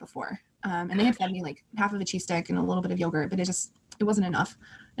dinner the night before. And they had fed me like half of a cheese stick and a little bit of yogurt, but it wasn't enough.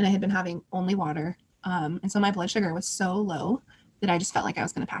 And I had been having only water. And so my blood sugar was so low that I just felt like I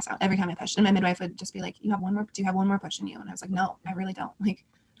was going to pass out every time I pushed. And my midwife would just be like, do you have one more push in you? And I was like, no, I really don't. Like,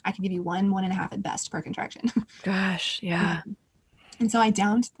 I can give you 1.5 at best per contraction. Gosh. Yeah. And so I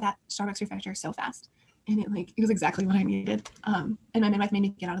downed that Starbucks refresher so fast. And it was exactly what I needed. And my midwife made me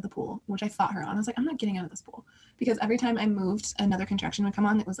get out of the pool, which I fought her on. I was like, I'm not getting out of this pool, because every time I moved, another contraction would come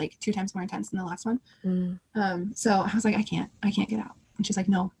on. It was like 2 times more intense than the last one. So I was like, I can't get out. And she's like,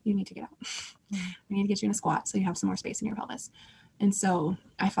 no, you need to get out. We need to get you in a squat so you have some more space in your pelvis. And so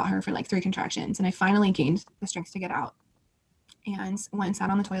I fought her for like 3 contractions, and I finally gained the strength to get out. And went and sat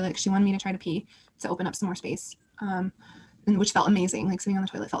on the toilet. She wanted me to try to pee to open up some more space, and which felt amazing. Like, sitting on the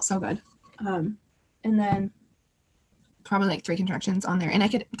toilet felt so good. And then probably like 3 contractions on there, and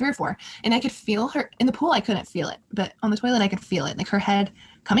 3 or 4, and I could feel her in the pool. I couldn't feel it, but on the toilet I could feel it, like her head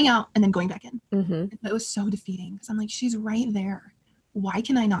coming out and then going back in. It was so defeating, because I'm like, she's right there. Why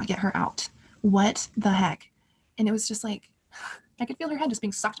can I not get her out? What the heck? And it was just like, I could feel her head just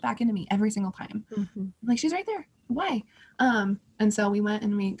being sucked back into me every single time. Mm-hmm. I'm like, she's right there. Why? And so we went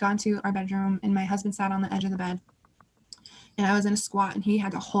and we got into our bedroom, and my husband sat on the edge of the bed, and I was in a squat, and he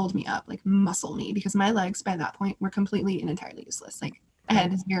had to hold me up, like muscle me, because my legs by that point were completely and entirely useless. Like I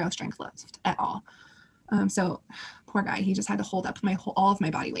had zero strength left at all. So poor guy, he just had to hold up all of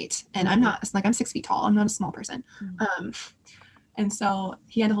my body weight. And I'm not like, I'm 6 feet tall. I'm not a small person. And so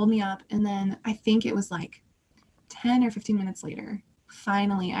he had to hold me up. And then I think it was like 10 or 15 minutes later,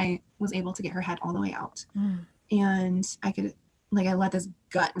 finally I was able to get her head all the way out. And I could, like, I let this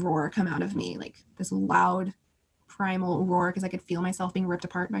gut roar come out of me, like this loud primal roar, because I could feel myself being ripped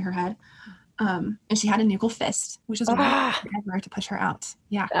apart by her head. And she had a nuchal fist, which is ever to push her out.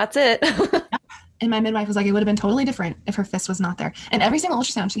 Yeah. That's it. And my midwife was like, it would have been totally different if her fist was not there. And every single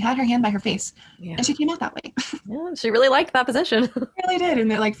ultrasound, she had her hand by her face. Yeah. And she came out that way. Yeah, she really liked that position. She really did. And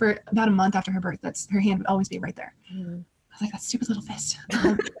like for about a month after her birth, her hand would always be right there. I was like, that stupid little fist.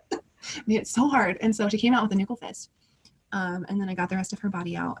 Made it so hard. And so she came out with a nuchal fist. And then I got the rest of her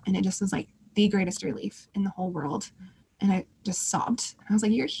body out. And it just was like the greatest relief in the whole world. And I just sobbed. I was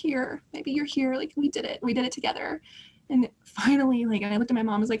like, you're here. Maybe you're here. Like, we did it. We did it together. And finally, like, I looked at my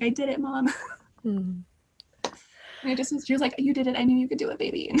mom. I was like, I did it, Mom. And she was like, you did it. I knew you could do it,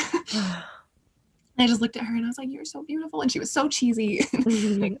 baby. And I just looked at her and I was like, you're so beautiful. And she was so cheesy.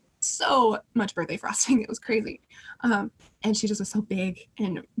 Like, so much birthday frosting. It was crazy. And she just was so big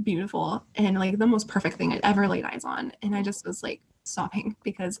and beautiful and like the most perfect thing I'd ever laid eyes on. And I just was like sobbing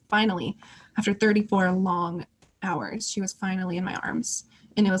because finally, after 34 long hours, she was finally in my arms.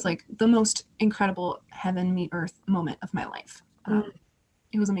 And it was like the most incredible heaven meet earth moment of my life.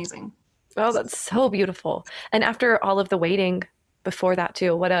 It was amazing. Oh, that's so beautiful. And after all of the waiting before that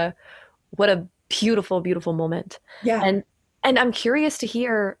too, what a beautiful, beautiful moment. Yeah. And I'm curious to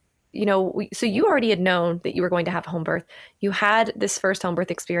hear, so you already had known that you were going to have a home birth. You had this first home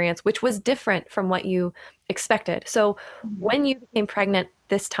birth experience, which was different from what you expected. So when you became pregnant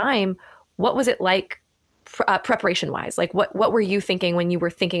this time, what was it like preparation wise? Like what were you thinking when you were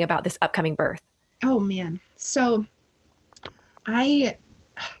thinking about this upcoming birth? Oh man. So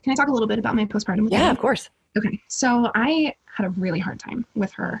can I talk a little bit about my postpartum? Yeah, of course. Okay. So I had a really hard time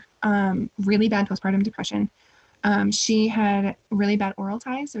with her. Really bad postpartum depression. She had really bad oral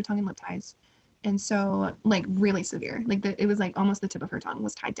ties, so tongue and lip ties. And so like really severe, like it was like almost the tip of her tongue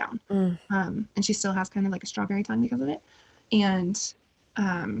was tied down. And she still has kind of like a strawberry tongue because of it. And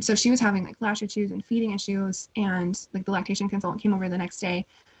so she was having like latch issues and feeding issues, and like the lactation consultant came over the next day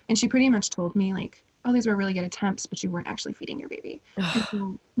and she pretty much told me like, oh, these were really good attempts, but you weren't actually feeding your baby. And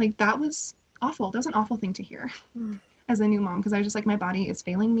so, like, that was awful. That was an awful thing to hear as a new mom, because I was just like, my body is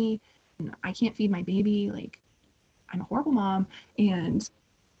failing me. And I can't feed my baby. Like, I'm a horrible mom. And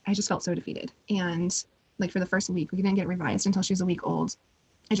I just felt so defeated. And like for the first week, we didn't get revised until she was a week old.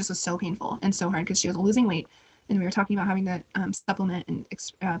 It just was so painful and so hard because she was losing weight. And we were talking about having to supplement and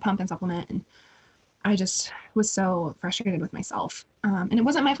pump and supplement. And I just was so frustrated with myself. And it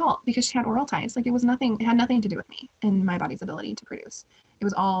wasn't my fault because she had oral ties. Like it had nothing to do with me and my body's ability to produce. It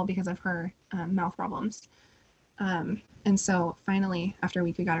was all because of her mouth problems. And so finally, after a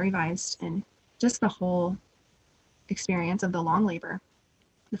week, we got it revised, and just the whole experience of the long labor,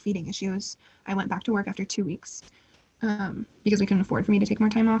 the feeding issues. I went back to work after 2 weeks because we couldn't afford for me to take more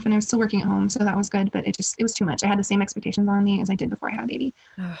time off, and I was still working at home. So that was good, but it was too much. I had the same expectations on me as I did before I had a baby.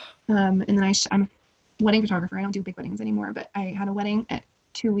 And then I'm a wedding photographer. I don't do big weddings anymore, but I had a wedding at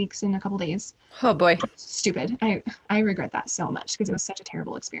 2 weeks in a couple days. Oh boy. Stupid. I regret that so much because it was such a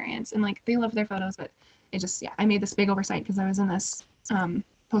terrible experience. And like they loved their photos, but it just, I made this big oversight because I was in this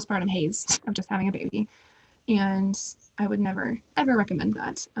postpartum haze of just having a baby. And I would never, ever recommend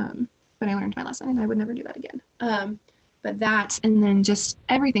that. But I learned my lesson and I would never do that again. But that, and then just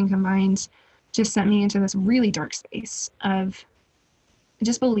everything combined just sent me into this really dark space of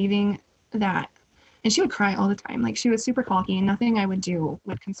just believing that. And she would cry all the time. Like she was super cocky and nothing I would do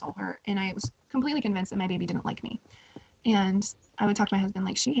would console her. And I was completely convinced that my baby didn't like me. And I would talk to my husband,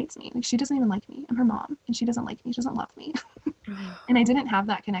 like, she hates me. Like, she doesn't even like me. I'm her mom and she doesn't like me. She doesn't love me. And I didn't have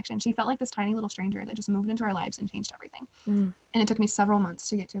that connection. She felt like this tiny little stranger that just moved into our lives and changed everything. And it took me several months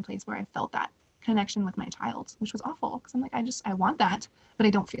to get to a place where I felt that connection with my child, which was awful. Cause I'm like, I want that, but I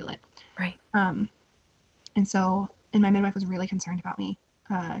don't feel it. Right. And my midwife was really concerned about me.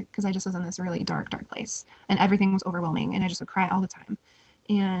 Because I just was in this really dark place and everything was overwhelming and I just would cry all the time.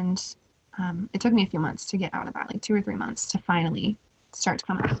 And it took me a few months to get out of that, like 2 or 3 months to finally start to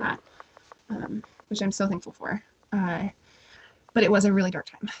come out of that, which I'm so thankful for. But it was a really dark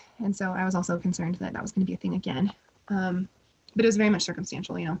time. And so I was also concerned that was going to be a thing again. But it was very much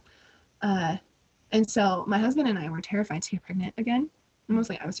circumstantial, And so my husband and I were terrified to get pregnant again.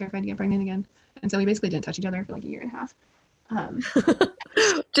 Mostly I was terrified to get pregnant again. And so we basically didn't touch each other for like a year and a half. Um,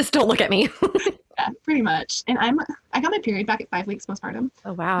 Just don't look at me. yeah, pretty much. And I got my period back at 5 weeks postpartum.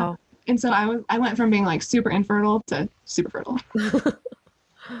 Oh, wow. And so I went from being like super infertile to super fertile.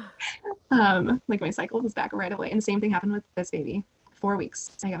 Like my cycle was back right away. And the same thing happened with this baby. 4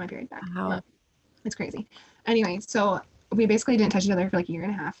 weeks, I got my period back. Wow. It's crazy. Anyway, so we basically didn't touch each other for like a year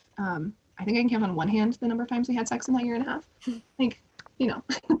and a half. I think I can count on one hand the number of times we had sex in that year and a half. Like, you know,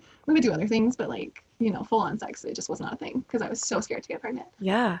 we would do other things, but like, you know, full on sex, it just was not a thing because I was so scared to get pregnant.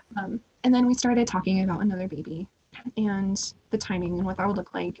 Yeah. And then we started talking about another baby and the timing and what that would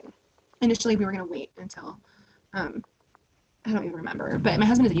look like. Initially, we were going to wait until, I don't even remember, but my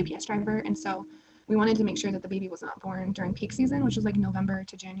husband is a UPS driver. And so we wanted to make sure that the baby was not born during peak season, which was like November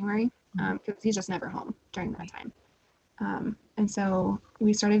to January, because he's just never home during that time. And so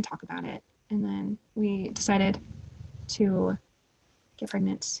we started to talk about it. And then we decided to get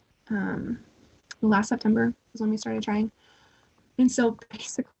pregnant. Last September was when we started trying. And so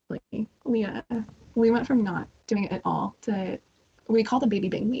basically we went from not doing it at all to, we called it Baby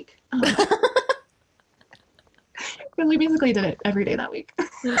Bing Week. Because we basically did it every day that week.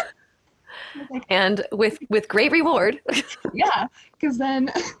 And with great reward. Yeah, because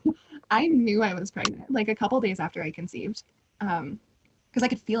then I knew I was pregnant like a couple days after I conceived. Because I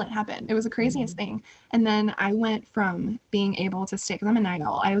could feel it happen. It was the craziest thing. And then I went from being able to stay, because I'm a night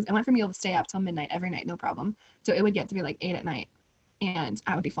owl, I went from being able to stay up till midnight every night, no problem. So it would get to be like 8 at night and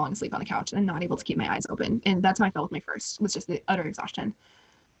I would be falling asleep on the couch and not able to keep my eyes open. And that's how I felt with my first, was just the utter exhaustion.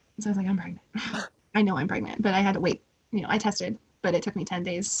 So I was like, I'm pregnant. I know I'm pregnant, but I had to wait. You know, I tested, but it took me 10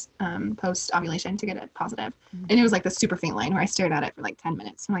 days post ovulation to get it positive. And it was like the super faint line where I stared at it for like 10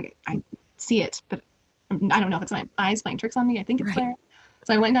 minutes. I'm like, I see it, but I don't know if it's my eyes playing tricks on me. I think it's there.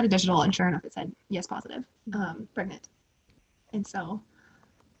 So I went and got a digital, and sure enough, it said, yes, positive, pregnant. And so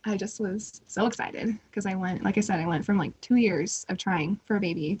I just was so excited because I went, like I said, I went from like 2 years of trying for a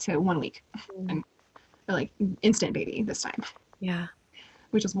baby to 1 week and like instant baby this time. Yeah.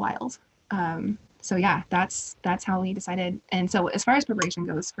 Which is wild. So yeah, that's how we decided. And so as far as preparation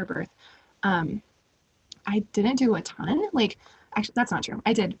goes for birth, I didn't do a ton. Like, actually, that's not true.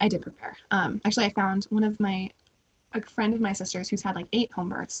 I did prepare. Actually, I found a friend of my sister's who's had like 8 home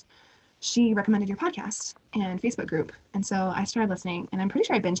births. She recommended your podcast and Facebook group. And so I started listening, and I'm pretty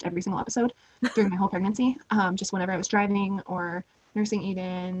sure I binged every single episode during my whole pregnancy. Just whenever I was driving or nursing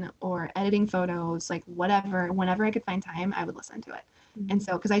Eden or editing photos, like whatever, whenever I could find time, I would listen to it. And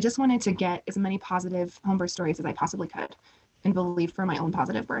so, because I just wanted to get as many positive home birth stories as I possibly could and believe for my own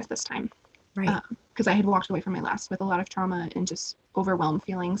positive birth this time. Right. Because I had walked away from my last with a lot of trauma and just overwhelmed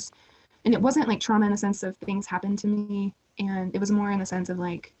feelings. And it wasn't like trauma in the sense of things happened to me. And it was more in the sense of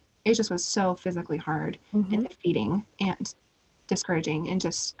like, it just was so physically hard and defeating and discouraging. And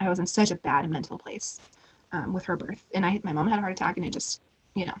just, I was in such a bad mental place with her birth. And my mom had a heart attack, and it just,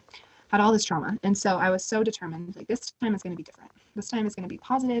 you know, had all this trauma. And so I was so determined, like, this time is going to be different. This time is going to be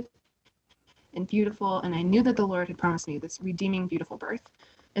positive and beautiful. And I knew that the Lord had promised me this redeeming, beautiful birth.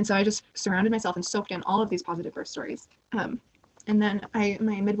 And so I just surrounded myself and soaked in all of these positive birth stories. And then my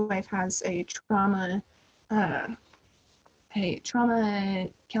midwife has a trauma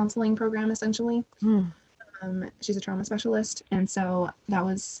counseling program, essentially. She's a trauma specialist. And so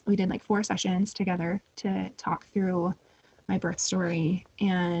we did like 4 sessions together to talk through my birth story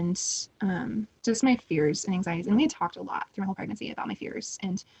and just my fears and anxieties. And we had talked a lot through my whole pregnancy about my fears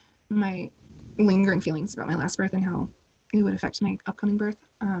and my lingering feelings about my last birth and how it would affect my upcoming birth.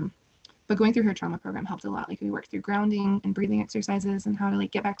 But going through her trauma program helped a lot. Like, we worked through grounding and breathing exercises and how to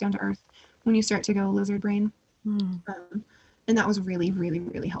like get back down to earth when you start to go lizard brain. And that was really, really,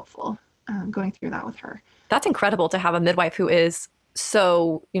 really helpful going through that with her. That's incredible to have a midwife who is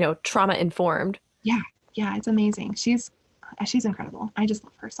so, trauma informed. Yeah, it's amazing. She's incredible. I just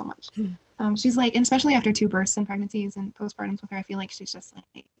love her so much. She's like, and especially after 2 births and pregnancies and postpartums with her, I feel like she's just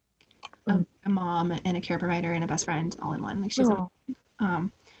like a mom and a care provider and a best friend all in one. Like, she's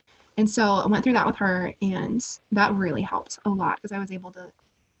and so I went through that with her, and that really helped a lot because I was able to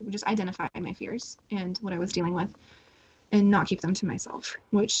just identify my fears and what I was dealing with and not keep them to myself,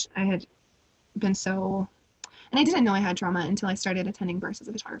 which I had been so, and I didn't know I had trauma until I started attending births as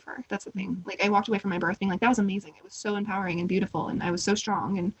a photographer. That's the thing. Like, I walked away from my birth being like, that was amazing. It was so empowering and beautiful, and I was so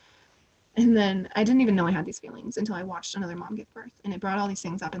strong. And then I didn't even know I had these feelings until I watched another mom give birth, and it brought all these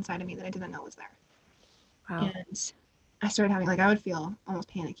things up inside of me that I didn't know was there. Wow. And I started having, like, I would feel almost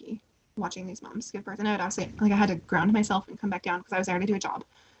panicky watching these moms give birth. And I would obviously, like, I had to ground myself and come back down because I was there to do a job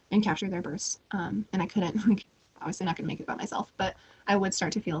and capture their births. And I couldn't, like, obviously not going to make it by myself, but I would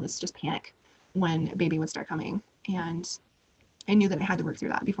start to feel this just panic when baby would start coming. And I knew that I had to work through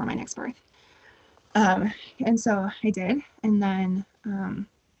that before my next birth. And so I did. And then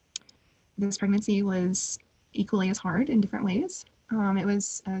this pregnancy was equally as hard in different ways. It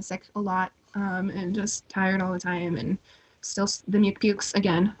was sick a lot and just tired all the time, and still the muke pukes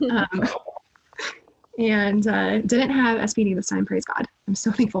again. And didn't have SPD this time, praise God. I'm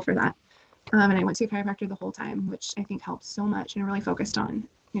so thankful for that. And I went to a chiropractor the whole time, which I think helped so much, and really focused on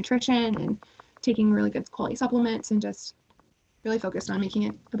nutrition and taking really good quality supplements, and just really focused on making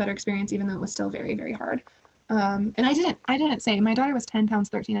it a better experience, even though it was still very, very hard. And I didn't say my daughter was 10 pounds,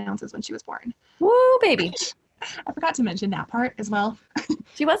 13 ounces when she was born. Woo, baby. I forgot to mention that part as well.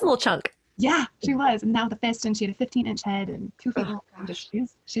 She was a little chunk. Yeah, she was. And now with a fist, and she had a 15-inch head and 2 feet long.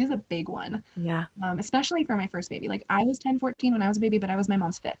 She's a big one. Yeah. Especially for my first baby. Like, I was 10, 14 when I was a baby, but I was my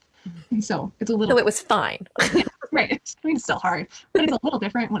mom's fifth. And so it's a little. So it was fine. Yeah, right. I mean, it's still hard, but it's a little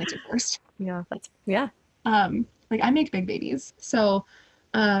different when it's your first. Yeah. Like, I make big babies. So,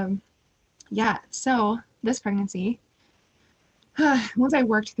 yeah. So this pregnancy, once I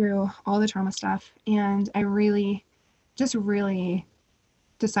worked through all the trauma stuff, and I really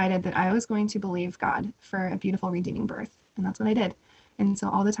decided that I was going to believe God for a beautiful redeeming birth. And that's what I did. And so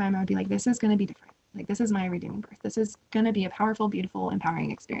all the time I would be like, this is going to be different. Like, this is my redeeming birth. This is going to be a powerful, beautiful,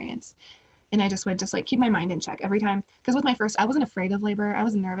 empowering experience. And I just would like keep my mind in check every time. Because with my first, I wasn't afraid of labor. I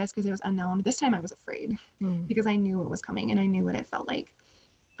was nervous because it was unknown. This time I was afraid because I knew what was coming, and I knew what it felt like.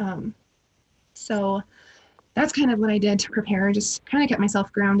 So that's kind of what I did to prepare. Just kind of kept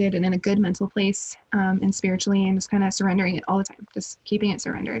myself grounded and in a good mental place, and spiritually, and just kind of surrendering it all the time, just keeping it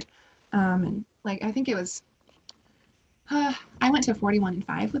surrendered. And like, I think it was, I went to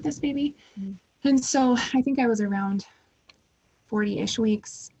 41.5 with this baby. And so I think I was around 40-ish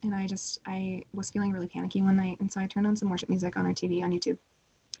weeks, and I was feeling really panicky one night. And so I turned on some worship music on our TV on YouTube.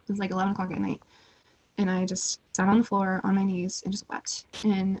 It was like 11 o'clock at night. And I just sat on the floor on my knees and just wept.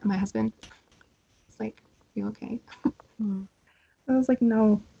 And my husband was like, "You okay?" I was like,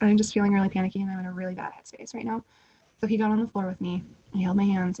 "No, I'm just feeling really panicky, and I'm in a really bad headspace right now." So he got on the floor with me, and he held my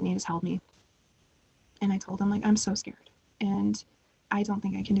hands, and he just held me. And I told him, like, I'm so scared, and I don't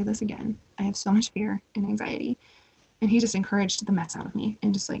think I can do this again. I have so much fear and anxiety. And he just encouraged the mess out of me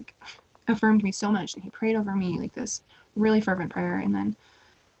and just like affirmed me so much. And he prayed over me like this really fervent prayer. And then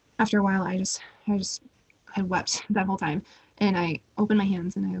after a while, I just had wept that whole time. And I opened my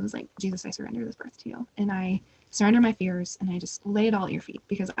hands and I was like, "Jesus, I surrender this birth to you." And I surrender my fears, and I just lay it all at your feet,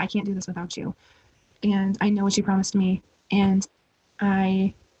 because I can't do this without you. And I know what you promised me, and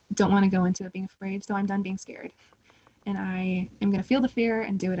I don't want to go into it being afraid. So I'm done being scared. And I am going to feel the fear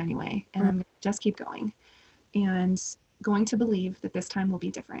and do it anyway. And I'm going to just keep going, and going to believe that this time will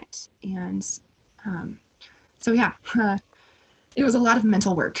be different. And so, yeah, it was a lot of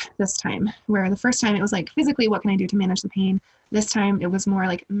mental work this time, where the first time it was like, physically, what can I do to manage the pain? This time it was more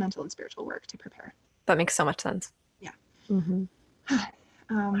like mental and spiritual work to prepare. That makes so much sense. Yeah.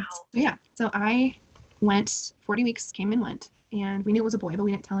 Wow. Yeah. So I went 40 weeks, came and went, and we knew it was a boy, but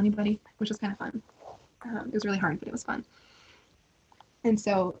we didn't tell anybody, which was kind of fun. It was really hard, but it was fun. And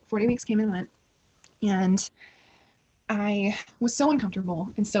so 40 weeks came and went, and I was so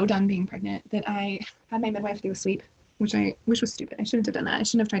uncomfortable and so done being pregnant that I had my midwife do a sweep, which was stupid. I shouldn't have done that. I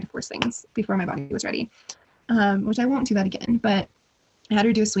shouldn't have tried to force things before my body was ready, which I won't do that again. But I had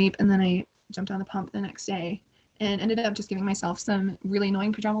her do a sweep, and then I jumped on the pump the next day and ended up just giving myself some really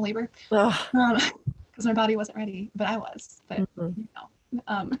annoying prodromal labor because my body wasn't ready, but I was. But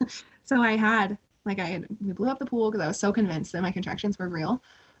so we blew up the pool because I was so convinced that my contractions were real,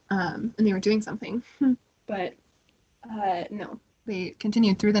 and they were doing something. But no, they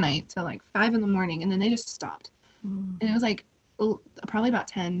continued through the night till like 5 a.m, and then they just stopped. And it was like probably about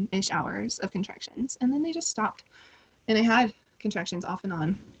 10-ish hours of contractions, and then they just stopped. And I had contractions off and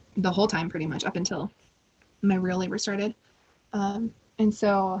on the whole time, pretty much up until my real labor started. And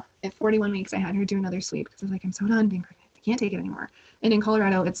so at 41 weeks, I had her do another sweep because I was like, I'm so done being pregnant. I can't take it anymore. And in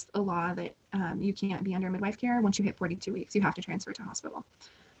Colorado, it's a law that you can't be under midwife care once you hit 42 weeks. You have to transfer to hospital.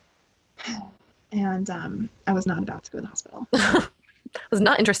 And I was not about to go to the hospital. I was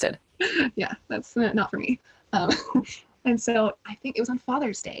not interested. Yeah, that's not for me. And so I think it was on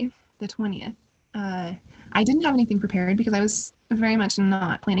Father's Day, the 20th. I didn't have anything prepared because I was very much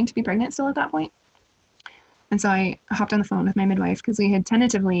not planning to be pregnant still at that point. And so I hopped on the phone with my midwife because we had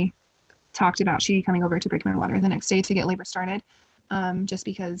tentatively talked about she coming over to break my water the next day to get labor started, just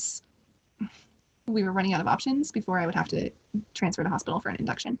because we were running out of options before I would have to transfer to hospital for an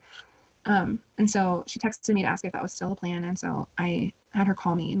induction. And so she texted me to ask if that was still a plan. And so I had her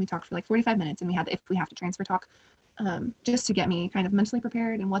call me, and we talked for like 45 minutes, and we had the if we have to transfer talk. just to get me kind of mentally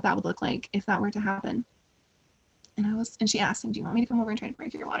prepared and what that would look like if that were to happen. And she asked, do you want me to come over and try to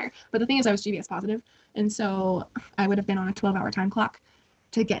break your water? But the thing is, I was GBS positive, and so I would have been on a 12-hour time clock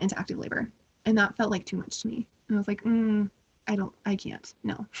to get into active labor. And that felt like too much to me. And I was like, I can't,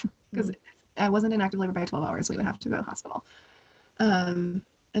 no. Because I wasn't in active labor by 12 hours. We would have to go to the hospital.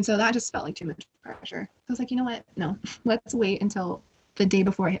 And so that just felt like too much pressure. I was like, you know what? No, let's wait until the day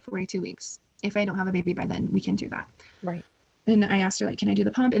before I hit 42 weeks. If I don't have a baby by then, we can do that. Right. And I asked her, like, can I do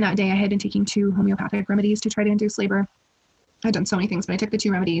the pump? And that day I had been taking 2 homeopathic remedies to try to induce labor. I'd done so many things, but I took the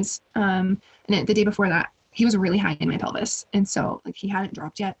 2 remedies. And the day before that, he was really high in my pelvis. And so, like, he hadn't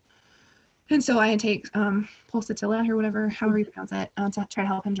dropped yet. And so I had take pulsatilla or whatever, however you pronounce it, to try to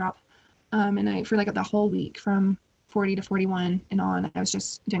help him drop. And I, for like the whole week from 40 to 41 and on, I was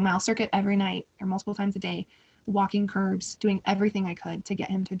just doing mile circuit every night or multiple times a day, walking curbs, doing everything I could to get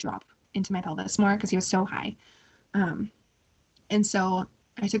him to drop into my pelvis more because he was so high. And so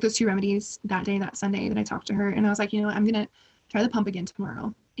I took those 2 remedies that day, that Sunday that I talked to her, and I was like, you know what, I'm going to try the pump again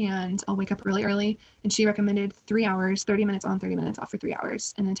tomorrow, and I'll wake up really early. And she recommended 3 hours, 30 minutes on, 30 minutes off for 3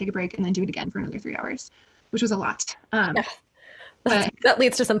 hours, and then take a break and then do it again for another 3 hours, which was a lot. Yeah. But that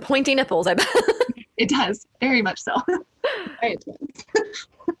leads to some pointy nipples, I bet. It does, very much so.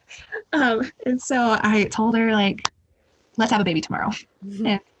 And so I told her, like, let's have a baby tomorrow. Mm-hmm.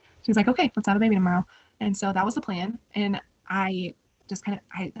 And she was like, okay, let's have a baby tomorrow. And so that was the plan. And I just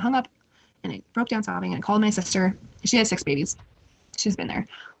I hung up and I broke down sobbing and I called my sister. She has 6 babies. She's been there.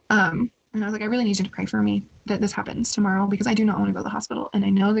 And I was like, I really need you to pray for me that this happens tomorrow, because I do not want to go to the hospital. And I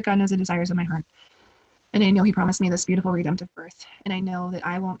know that God knows the desires of my heart. And I know he promised me this beautiful redemptive birth. And I know that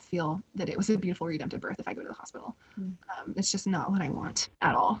I won't feel that it was a beautiful redemptive birth if I go to the hospital. It's just not what I want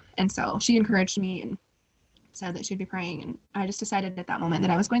at all. And so she encouraged me and said that she'd be praying. And I just decided at that moment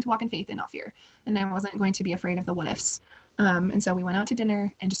that I was going to walk in faith and not fear. And I wasn't going to be afraid of the what ifs. And so we went out to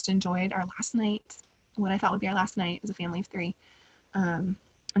dinner and just enjoyed our last night, what I thought would be our last night as a family of 3. And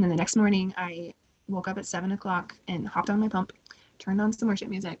then the next morning I woke up at 7 o'clock and hopped on my pump, turned on some worship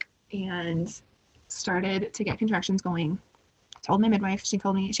music, and started to get contractions going. Told my midwife, she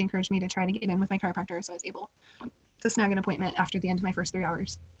encouraged me to try to get in with my chiropractor, so I was able to snag an appointment after the end of my first 3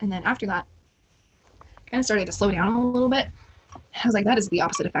 hours. And then after that, kind of started to slow down a little bit. I was like, that is the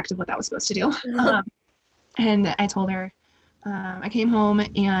opposite effect of what that was supposed to do. And I told her, I came home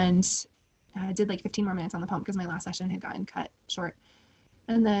and I did like 15 more minutes on the pump because my last session had gotten cut short.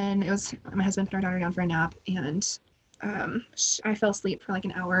 And then it was my husband put our daughter down for a nap, and I fell asleep for like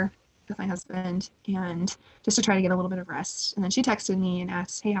an hour with my husband, and just to try to get a little bit of rest. And then she texted me and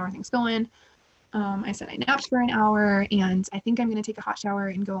asked, hey, how are things going? I said I napped for an hour, and I think I'm going to take a hot shower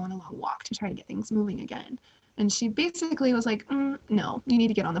and go on a long walk to try to get things moving again. And she basically was like, no, you need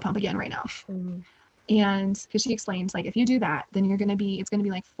to get on the pump again right now. And because she explained, like, if you do that, then it's going to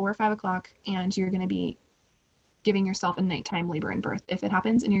be like 4 or 5 o'clock, and you're going to be giving yourself a nighttime labor and birth if it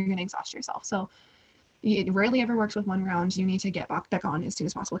happens, and you're going to exhaust yourself. So it rarely ever works with 1 round. You need to get back on as soon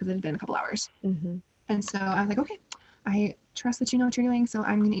as possible because it had been a couple hours. And so I was like, okay, I trust that you know what you're doing, so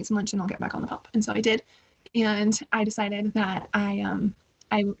I'm going to eat some lunch and I'll get back on the pump. And so I did. And I decided that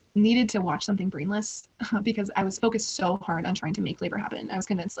I needed to watch something brainless because I was focused so hard on trying to make labor happen. I was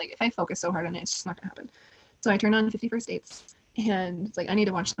convinced, like, if I focus so hard on it, it's just not going to happen. So I turned on 50 First Dates, and it's like, I need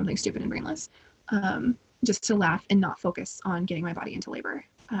to watch something stupid and brainless just to laugh and not focus on getting my body into labor.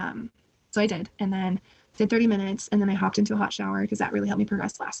 So I did, and then did 30 minutes, and then I hopped into a hot shower because that really helped me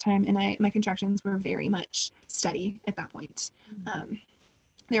progress last time. And my contractions were very much steady at that point.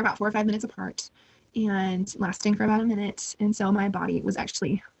 They were about 4 or 5 minutes apart and lasting for about a minute. And so my body was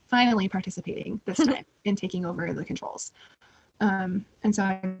actually finally participating this time in taking over the controls. And so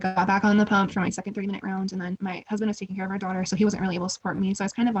I got back on the pump for my second 30-minute round, and then my husband was taking care of our daughter, so he wasn't really able to support me. So I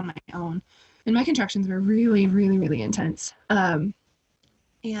was kind of on my own, and my contractions were really, really, really intense. I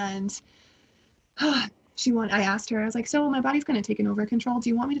asked her, I was like, so my body's kind of taken over control. Do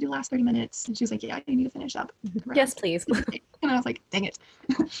you want me to do the last 30 minutes? And she's like, yeah, I need to finish up. Yes, please. And I was like, dang it.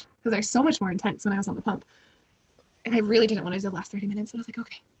 Because they're so much more intense when I was on the pump. And I really didn't want to do the last 30 minutes. But I was like,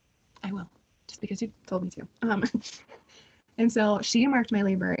 okay, I will. Just because you told me to. And so she marked my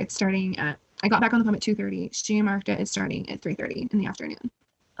labor. I got back on the pump at 2:30. She marked it as starting at 3:30 in the afternoon.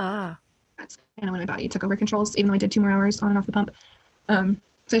 That's kind of when my body took over controls, even though I did 2 more hours on and off the pump.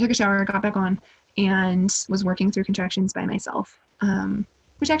 So I took a shower, got back on, and was working through contractions by myself,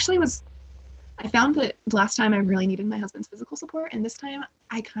 which actually I found that last time I really needed my husband's physical support, and this time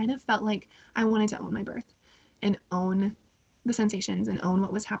I kind of felt like I wanted to own my birth and own the sensations and own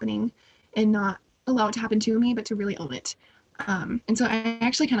what was happening and not allow it to happen to me, but to really own it. And so I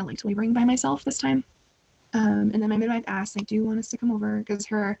actually kind of liked laboring by myself this time. And then my midwife asked, like, do you want us to come over? Because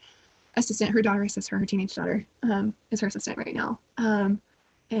her assistant, her daughter assists her, her teenage daughter, is her assistant right now.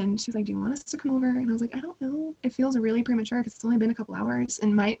 And she's like, do you want us to come over? And I was like, I don't know. It feels really premature because it's only been a couple hours.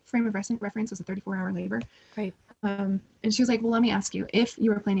 And my frame of reference was a 34-hour labor. Right. And she was like, well, let me ask you, if you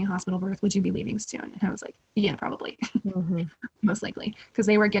were planning a hospital birth, would you be leaving soon? And I was like, yeah, probably. Most likely. Because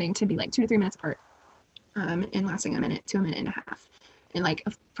they were getting to be like 2 to 3 minutes apart, and lasting a minute to a minute and a half. And like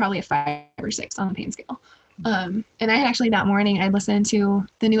probably a 5 or 6 on the pain scale. And I had actually that morning, I listened to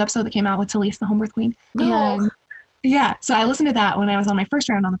the new episode that came out with Talise, the home birth queen. And yeah, so I listened to that when I was on my first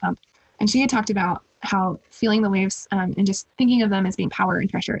round on the pump. And she had talked about how feeling the waves, and just thinking of them as being power and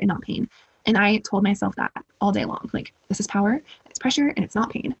pressure and not pain. And I told myself that all day long, like, this is power, it's pressure, and it's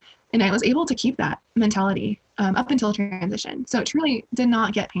not pain. And I was able to keep that mentality up until transition. So it truly did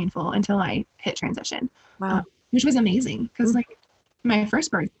not get painful until I hit transition. Wow. Which was amazing because like my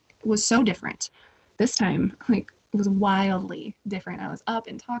first birth was so different. This time, like, it was wildly different. I was up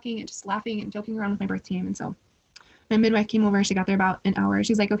and talking and just laughing and joking around with my birth team. And so my midwife came over. She got there about an hour.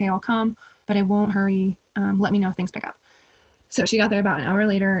 She's like, okay, I'll come, but I won't hurry. Let me know if things pick up. So she got there about an hour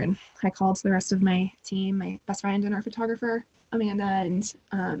later, and I called the rest of my team, my best friend and our photographer, Amanda, and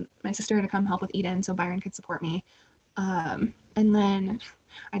my sister to come help with Eden so Byron could support me. And then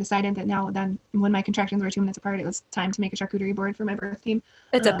I decided that then when my contractions were 2 minutes apart, it was time to make a charcuterie board for my birth team.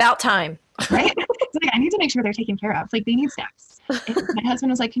 It's about time. Right? It's like, I need to make sure they're taken care of. Like, they need snacks. And my husband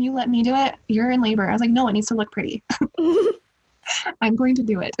was like, can you let me do it? You're in labor. I was like, no, it needs to look pretty. I'm going to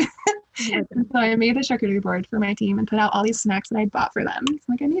do it. And so I made the charcuterie board for my team and put out all these snacks that I bought for them. It's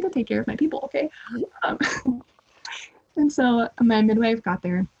like, I need to take care of my people, okay? And so my midwife got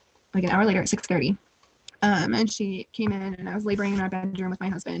there like an hour later at 6:30. And she came in, and I was laboring in our bedroom with my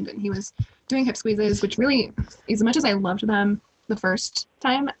husband, and he was doing hip squeezes, which really, as much as I loved them the first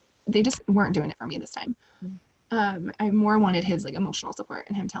time, they just weren't doing it for me this time. I more wanted his like emotional support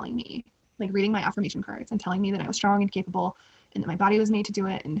and him telling me, like, reading my affirmation cards and telling me that I was strong and capable and that my body was made to do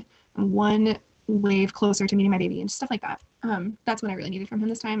it, and one wave closer to meeting my baby and stuff like that. That's what I really needed from him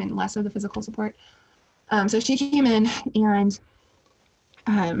this time, and less of the physical support. So she came in and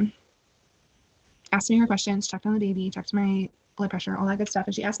asked me her questions, checked on the baby, checked my blood pressure, all that good stuff.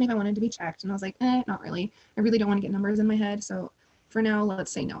 And she asked me if I wanted to be checked. And I was like, not really. I really don't want to get numbers in my head. So for now, let's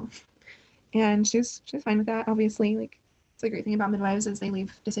say no. And she was fine with that. Obviously, like, it's a great thing about midwives is they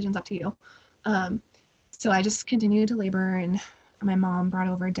leave decisions up to you. So I just continued to labor, and my mom brought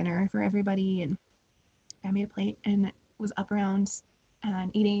over dinner for everybody, and I made a plate and was up around and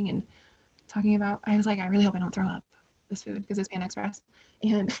eating and talking about, I was like, I really hope I don't throw up this food because it's Panda Express.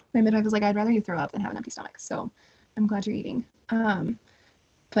 And my midwife was like, I'd rather you throw up than have an empty stomach. So I'm glad you're eating.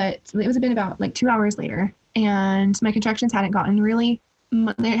 But it was been about like 2 hours later, and my contractions hadn't gotten really,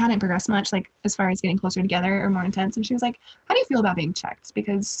 they hadn't progressed much, like as far as getting closer together or more intense. And she was like, how do you feel about being checked?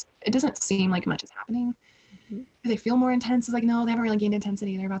 Because it doesn't seem like much is happening. Do they feel more intense? It's like, no, they haven't really gained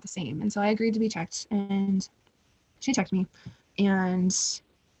intensity. They're about the same. And so I agreed to be checked, and she checked me, and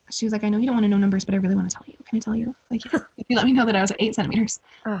she was like, I know you don't want to know numbers, but I really want to tell you. Can I tell you? Like, if you let me know that I was at 8 centimeters.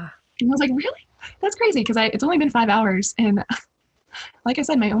 And I was like, really? That's crazy, because it's only been 5 hours. And like I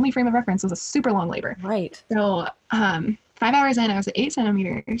said, my only frame of reference was a super long labor. Right. So 5 hours in, I was at 8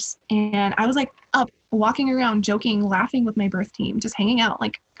 centimeters. And I was like up, walking around, joking, laughing with my birth team, just hanging out.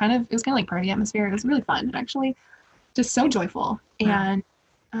 Like, it was kind of like party atmosphere. It was really fun, actually. Just so joyful. Wow.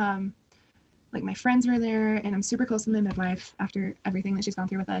 And like, my friends were there, and I'm super close to my midwife after everything that she's gone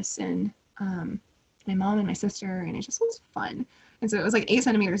through with us, and my mom and my sister, and it just was fun. And so it was like 8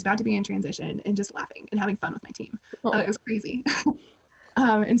 centimeters, about to be in transition, and just laughing and having fun with my team. It was crazy.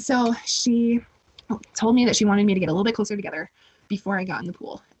 And so she told me that she wanted me to get a little bit closer together before I got in the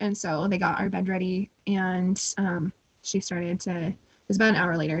pool. And so they got our bed ready, and she started to, it was about an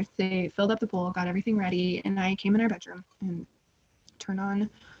hour later, they filled up the pool, got everything ready, and I came in our bedroom and turned on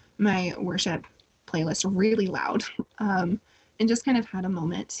my worship playlist really loud, and just kind of had a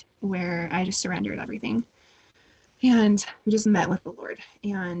moment where I just surrendered everything and just met with the Lord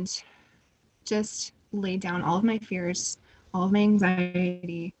and just laid down all of my fears, all of my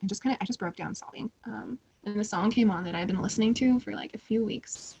anxiety, and I just broke down sobbing. And the song came on that I've been listening to for like a few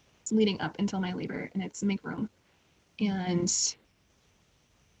weeks leading up until my labor, and it's Make Room. And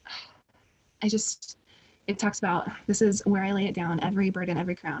it talks about, this is where I lay it down, every burden,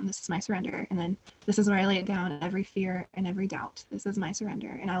 every crown. This is my surrender. And then this is where I lay it down, every fear and every doubt. This is my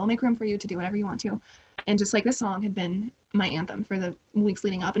surrender. And I will make room for you to do whatever you want to. And just like, this song had been my anthem for the weeks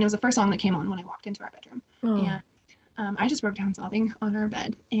leading up. And it was the first song that came on when I walked into our bedroom. And I just broke down sobbing on our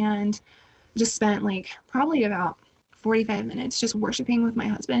bed and just spent like probably about 45 minutes just worshiping with my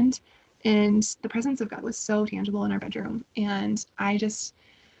husband And the presence of God was so tangible in our bedroom. And I just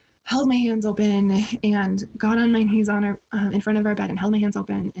held my hands open and got on my knees on our in front of our bed and held my hands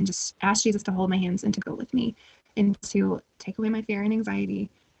open and just asked Jesus to hold my hands and to go with me and to take away my fear and anxiety,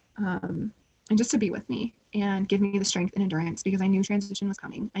 and just to be with me and give me the strength and endurance, because I knew transition was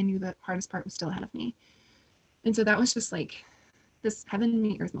coming. I knew the hardest part was still ahead of me. And so that was just like this heaven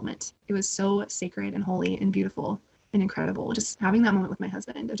meet earth moment. It was so sacred and holy and beautiful and incredible. Just having that moment with my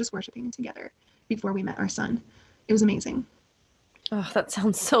husband of just worshiping together before we met our son. It was amazing. Oh, that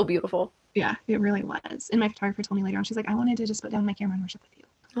sounds so beautiful. Yeah, it really was. And my photographer told me later on, she's like, I wanted to just put down my camera and worship with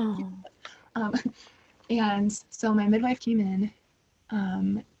you. Oh. And so my midwife came in,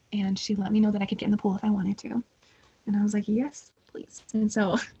 and she let me know that I could get in the pool if I wanted to. And I was like, yes, please. And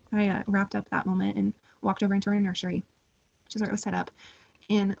so I wrapped up that moment and walked over into our nursery, which is where it was set up,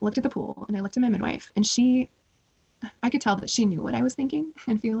 and looked at the pool. And I looked at my midwife, and I could tell that she knew what I was thinking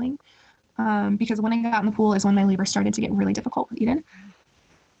and feeling, because when I got in the pool is when my labor started to get really difficult with Eden.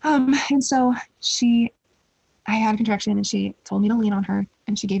 And so I had a contraction, and she told me to lean on her,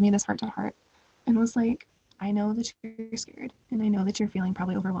 and she gave me this heart to heart and was like, I know that you're scared, and I know that you're feeling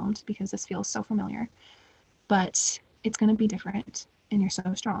probably overwhelmed because this feels so familiar, but it's going to be different, and you're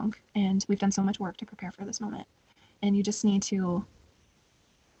so strong, and we've done so much work to prepare for this moment, and you just need to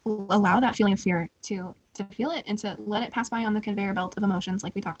allow that feeling of fear to feel it and to let it pass by on the conveyor belt of emotions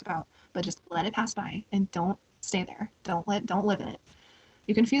like we talked about, but just let it pass by and don't stay there. Don't live in it.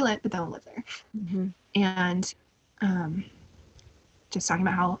 You can feel it, but don't live there. Mm-hmm. And just talking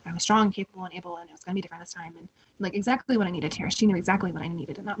about how I was strong, capable, and able, and it was going to be different this time, and like exactly what I needed here. She knew exactly what I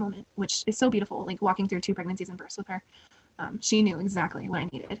needed in that moment, which is so beautiful. Like walking through 2 pregnancies and births with her, she knew exactly what I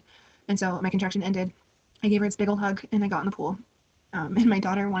needed. And so my contraction ended. I gave her this big old hug, and I got in the pool. And my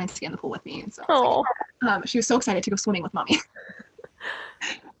daughter wanted to get in the pool with me, and so she was so excited to go swimming with mommy.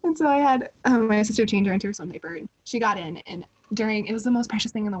 And so I had my sister change her into her swim diaper, and she got in, and it was the most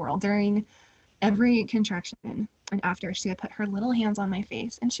precious thing in the world. During every contraction and after, she would put her little hands on my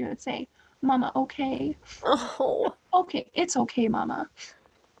face, and she would say, Mama, okay. Oh. Okay, it's okay, Mama.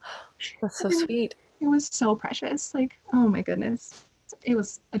 That's so sweet. It was so precious. Like, oh my goodness. It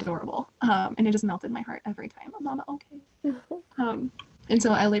was adorable. And it just melted my heart every time. Mama, okay. And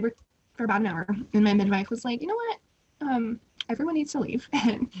so I labored for about an hour, and my midwife was like, you know what? Everyone needs to leave,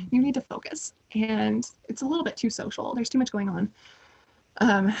 and you need to focus. And it's a little bit too social. There's too much going on.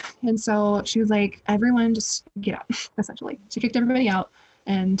 And so she was like, everyone just get out, essentially. She kicked everybody out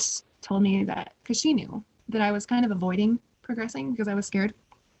and told me that, because she knew that I was kind of avoiding progressing because I was scared.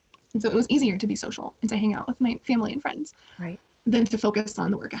 And so it was easier to be social and to hang out with my family and friends, right, than to focus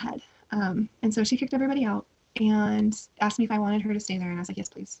on the work ahead. And so she kicked everybody out and asked me if I wanted her to stay there. And I was like, yes,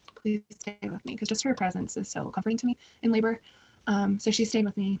 please stay with me, because just her presence is so comforting to me in labor. So she stayed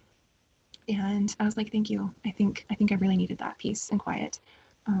with me. And I was like, thank you. I think I really needed that peace and quiet,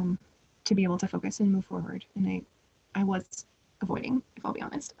 to be able to focus and move forward. And I was avoiding, if I'll be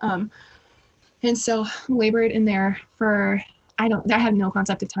honest. And so labored in there for, I had no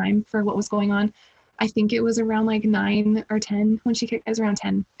concept of time for what was going on. I think it was around like 9 or 10 when she kicked, it was around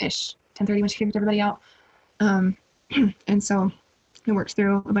 10-ish, 10:30 when she kicked everybody out. And so I worked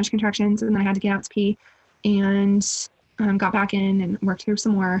through a bunch of contractions, and then I had to get out to pee, and got back in and worked through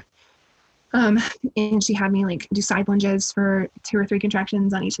some more. And she had me like do side lunges for 2 or 3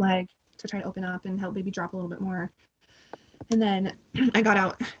 contractions on each leg to try to open up and help baby drop a little bit more. And then I got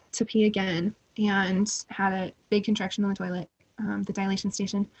out to pee again and had a big contraction on the toilet, the dilation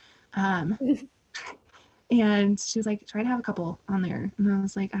station. And she was like, try to have a couple on there. And I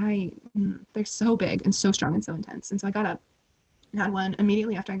was like, they're so big and so strong and so intense. And so I got up and had one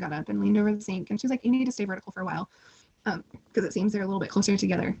immediately after I got up and leaned over the sink. And she was like, you need to stay vertical for a while, because it seems they're a little bit closer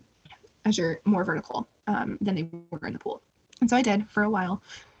together as you're more vertical than they were in the pool. And so I did for a while,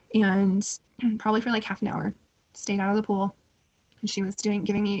 and probably for like half an hour, stayed out of the pool. And she was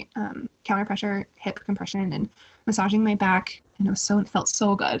giving me counter pressure, hip compression, and massaging my back. And it felt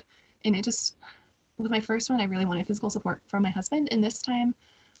so good. And it just, with my first one, I really wanted physical support from my husband. And this time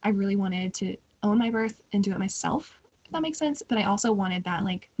I really wanted to own my birth and do it myself, if that makes sense. But I also wanted that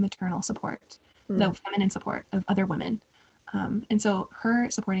like maternal support, the feminine support of other women. And so her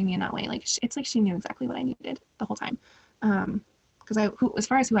supporting me in that way, like it's like she knew exactly what I needed the whole time. Because as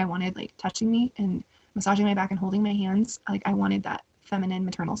far as who I wanted, like touching me and massaging my back and holding my hands, like I wanted that feminine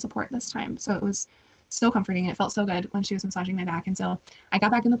maternal support this time. So it was so comforting, and it felt so good when she was massaging my back. And so I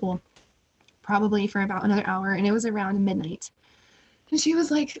got back in the pool probably for about another hour, and it was around midnight. And she was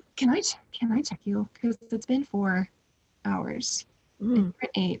like, can I check you? Because it's been 4 hours. We're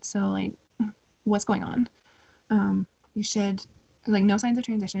at 8. So like, what's going on? You should like no signs of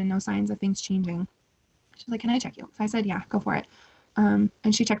transition, no signs of things changing. She's like, can I check you? So I said, yeah, go for it. And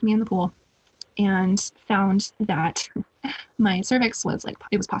she checked me in the pool and found that my cervix was like,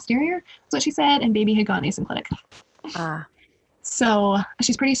 it was posterior, is what she said, and baby had gone asynclitic. Ah. So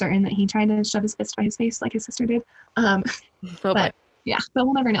she's pretty certain that he tried to shove his fist by his face like his sister did. Oh, but boy. yeah, but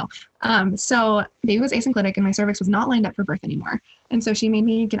we'll never know. So baby was asynclitic and my cervix was not lined up for birth anymore. And so she made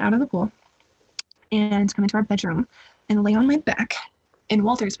me get out of the pool and come into our bedroom and lay on my back in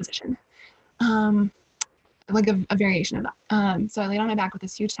Walter's position. Like a variation of that. So I laid on my back with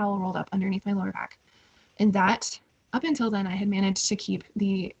this huge towel rolled up underneath my lower back. And that, up until then, I had managed to keep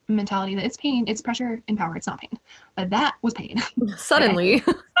the mentality that it's pain, it's pressure and power, it's not pain. But that was pain. Suddenly.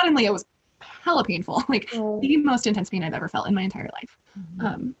 Suddenly it was hella painful. Like the most intense pain I've ever felt in my entire life.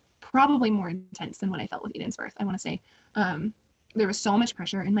 Probably more intense than what I felt with Eden's birth, I want to say. There was so much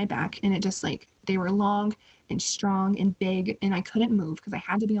pressure in my back, and it just like, they were long and strong and big, and I couldn't move because I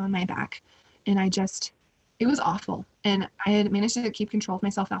had to be on my back. And it was awful. And I had managed to keep control of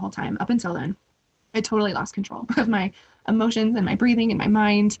myself that whole time. Up until then, I totally lost control of my emotions and my breathing and my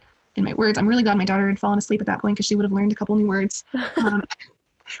mind and my words. I'm really glad my daughter had fallen asleep at that point because she would have learned a couple new words.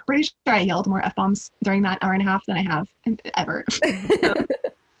 Pretty sure I yelled more F-bombs during that hour and a half than I have ever.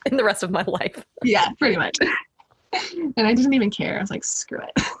 In the rest of my life. Yeah, pretty much. And I didn't even care. I was like, screw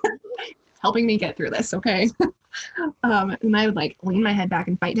it. It's helping me get through this, okay? And I would like lean my head back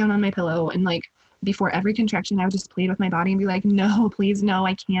and bite down on my pillow, and like before every contraction I would just plead with my body and be like, no, please, no,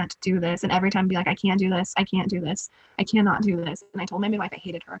 I can't do this. And every time I'd be like, I can't do this, I can't do this, I cannot do this. And I told my midwife I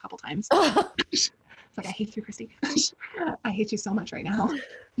hated her a couple times. It's like, I hate you, Christy. I hate you so much right now.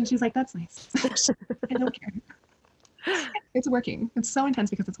 And she's like, that's nice. I don't care. It's working. It's so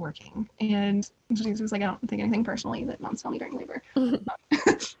intense because it's working. And she was like, I don't take anything personally that moms tell me during labor.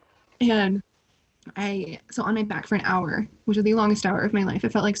 And so on my back for an hour, which is the longest hour of my life,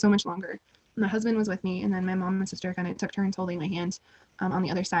 it felt like so much longer. My husband was with me, and then my mom and sister kind of took turns holding my hand on the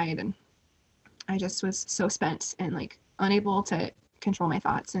other side. And I just was so spent and like unable to control my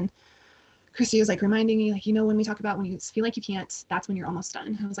thoughts. And Christy was like reminding me, like, when we talk about when you feel like you can't, that's when you're almost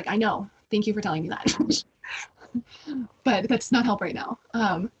done. I was like, I know. Thank you for telling me that. But that's not help right now.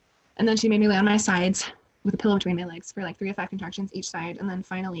 And then she made me lay on my sides with a pillow between my legs for like 3 to 5 contractions each side. And then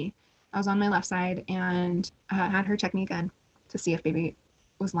finally, I was on my left side and had her check me again to see if baby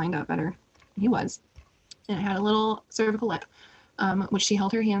was lined up better. He was. And I had a little cervical lip, which she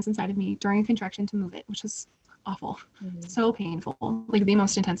held her hands inside of me during a contraction to move it, which was awful. So painful. Like the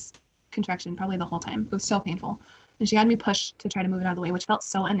most intense contraction probably the whole time. It was so painful. And she had me push to try to move it out of the way, which felt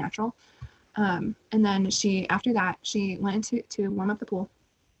so unnatural. And then after that, she went to warm up the pool.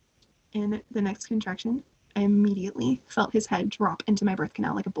 In the next contraction, I immediately felt his head drop into my birth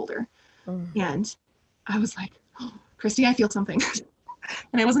canal like a boulder. And I was like, oh, Christy, I feel something.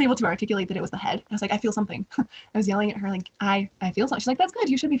 And I wasn't able to articulate that it was the head. I was like, I feel something. I was yelling at her like, I feel something. She's like, that's good.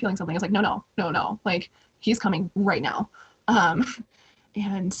 You should be feeling something. I was like, no. Like, he's coming right now.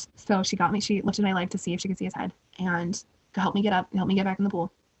 And so she lifted my leg to see if she could see his head and to help me get up and help me get back in the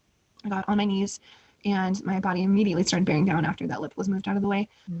pool. I got on my knees and my body immediately started bearing down after that lip was moved out of the way.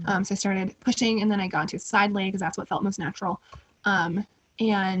 So I started pushing, and then I got into side lay because that's what felt most natural. And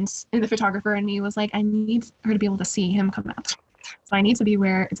the photographer in me was like, I need her to be able to see him come out. So I need to be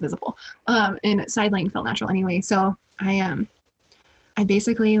where it's visible. And side laying felt natural anyway. So I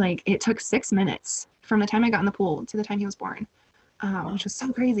basically, like, it took 6 minutes from the time I got in the pool to the time he was born, which was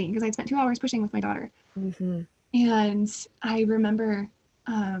so crazy because I'd spent 2 hours pushing with my daughter. And I remember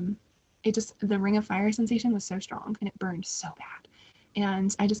the ring of fire sensation was so strong and it burned so bad.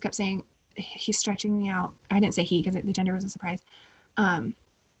 And I just kept saying, he's stretching me out. I didn't say he because the gender was a surprise.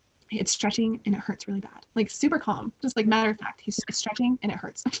 It's stretching and it hurts really bad. Like super calm, just like matter of fact, it's stretching and it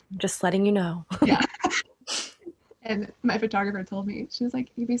hurts. Just letting you know. Yeah. And my photographer told me, she was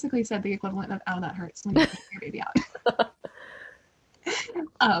like, you basically said the equivalent of, ow, that hurts when you push your baby out.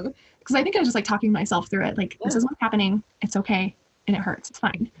 Because I think I was just like talking myself through it. Like, this is what's happening. It's okay. And it hurts. It's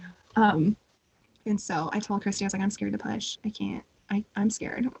fine. And so I told Christy, I was like, I'm scared to push. I can't. I'm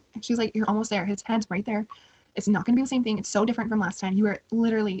scared. And she's like, you're almost there. His head's right there. It's not going to be the same thing. It's so different from last time. You were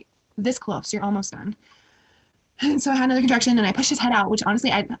literally this close. You're almost done. And so I had another contraction and I pushed his head out, which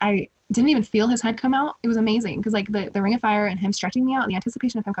honestly, I didn't even feel his head come out. It was amazing because like the ring of fire and him stretching me out, the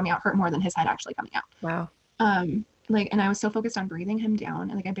anticipation of him coming out hurt more than his head actually coming out. Wow. And I was so focused on breathing him down,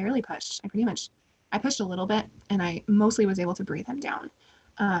 and like I barely pushed. I pushed a little bit, and I mostly was able to breathe him down.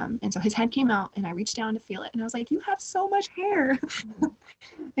 And so his head came out, and I reached down to feel it, and I was like, "You have so much hair,"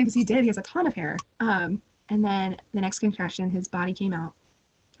 because he did. He has a ton of hair. And then the next contraction, his body came out,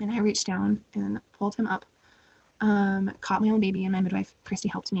 and I reached down and pulled him up. caught my own baby, and my midwife, Christy,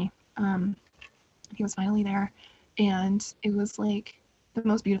 helped me. He was finally there, and it was like the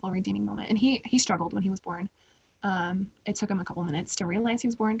most beautiful redeeming moment. And he struggled when he was born. It took him a couple minutes to realize he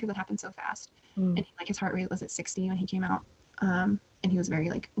was born because it happened so fast. Mm. And like his heart rate was at 60 when he came out. And he was very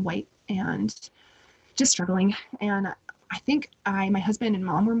like white and just struggling. And I think my husband and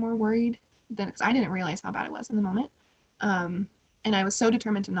mom were more worried than, because I didn't realize how bad it was in the moment. And I was so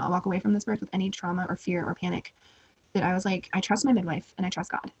determined to not walk away from this birth with any trauma or fear or panic that I was like, I trust my midwife and I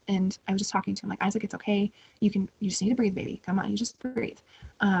trust God. And I was just talking to him like, Isaac, it's okay. You just need to breathe, baby. Come on, you just breathe.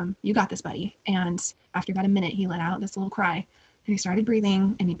 You got this, buddy. And after about a minute, he let out this little cry and he started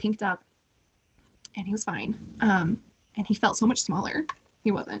breathing and he pinked up and he was fine. And he felt so much smaller.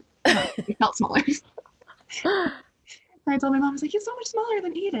 He wasn't. He felt smaller. I told my mom, I was like, he's so much smaller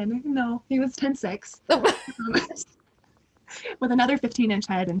than Eden. No, he was 10'6", with another 15-inch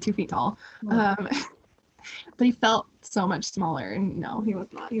head and 2 feet tall. But he felt so much smaller, and no, he was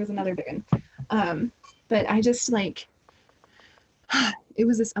not. He was another big one. But I just like, it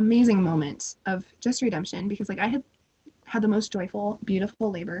was this amazing moment of just redemption, because like I had the most joyful, beautiful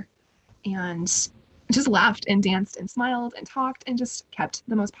labor, and just laughed and danced and smiled and talked and just kept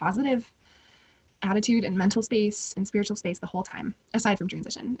the most positive attitude and mental space and spiritual space the whole time, aside from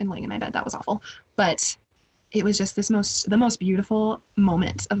transition and laying in my bed. That was awful. But it was just the most beautiful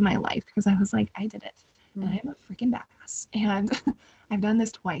moment of my life, because I was like, I did it. And I'm a freaking badass. And I've done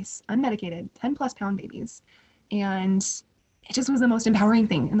this twice, unmedicated, 10+ pound babies. And it just was the most empowering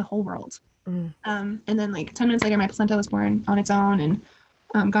thing in the whole world. And then like 10 minutes later, my placenta was born on its own, and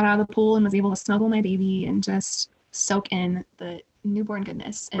got out of the pool and was able to snuggle my baby and just soak in the newborn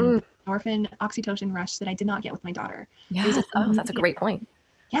goodness and orphan oxytocin rush that I did not get with my daughter. Yes. Oh, that's a great point.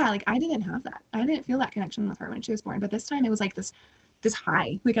 Yeah, like I didn't have that. I didn't feel that connection with her when she was born. But this time it was like this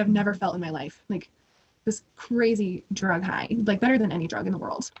high, like I've never felt in my life. Like this crazy drug high, like better than any drug in the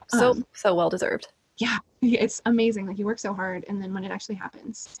world. So well deserved. Yeah, it's amazing. Like you work so hard, and then when it actually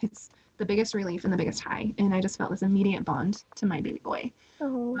happens, it's the biggest relief and the biggest high. And I just felt this immediate bond to my baby boy.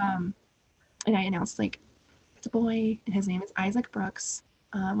 And I announced like, it's a boy, and his name is Isaac Brooks,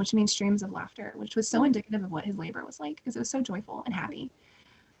 which means streams of laughter, which was so indicative of what his labor was like, because it was so joyful and happy.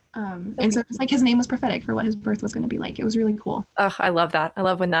 And so it's like his name was prophetic for what his birth was going to be like. It was really cool. Oh, I love that. I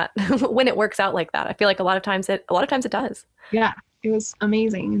love when that when it works out like that. I feel like a lot of times it does. Yeah, it was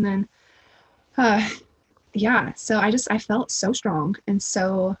amazing. And then yeah, so I felt so strong and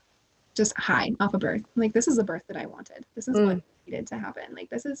so just high off of birth. Like this is the birth that I wanted. This is what needed to happen. Like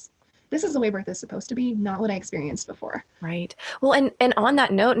this is the way birth is supposed to be, not what I experienced before. Right. Well, and on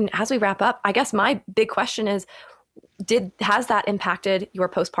that note, and as we wrap up, I guess my big question is, has that impacted your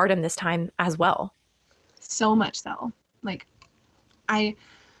postpartum this time as well? So much so. Like I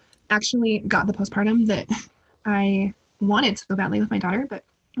actually got the postpartum that I wanted so badly with my daughter, but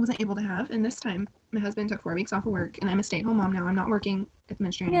I wasn't able to have. And this time my husband took 4 weeks off of work, and I'm a stay-at-home mom now. I'm not working at the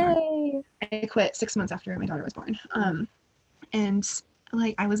ministry anymore. I quit 6 months after my daughter was born. And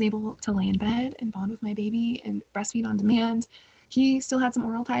like I was able to lay in bed and bond with my baby and breastfeed on demand. He still had some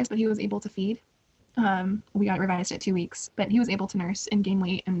oral ties, but he was able to feed. We got revised at 2 weeks, but he was able to nurse and gain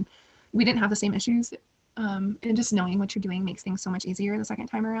weight, and we didn't have the same issues. And just knowing what you're doing makes things so much easier the second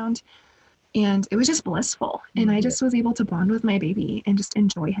time around. And it was just blissful. And I just was able to bond with my baby and just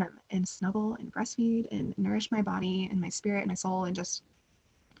enjoy him and snuggle and breastfeed and nourish my body and my spirit and my soul, and just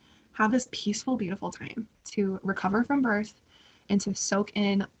have this peaceful, beautiful time to recover from birth and to soak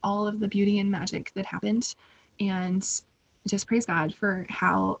in all of the beauty and magic that happened, and just praise God for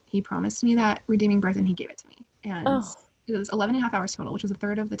how he promised me that redeeming birth, and he gave it to me. And it was 11 and a half hours total, which was a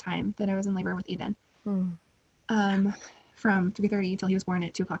third of the time that I was in labor with Eden. From 3:30 till he was born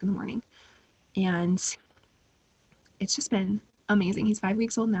at 2:00 in the morning. And it's just been amazing. He's 5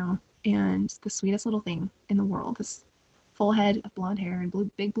 weeks old now, and the sweetest little thing in the world, this full head of blonde hair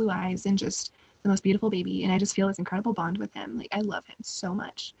and big blue eyes, and just the most beautiful baby. And I just feel this incredible bond with him. Like I love him so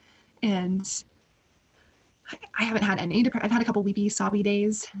much. And I haven't had any I've had a couple weepy, sobby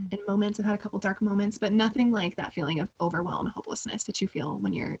days and moments. I've had a couple dark moments, but nothing like that feeling of overwhelm and hopelessness that you feel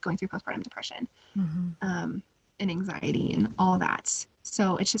when you're going through postpartum depression, and anxiety and all that.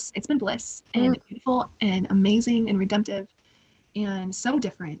 So it's been bliss and beautiful and amazing and redemptive, and so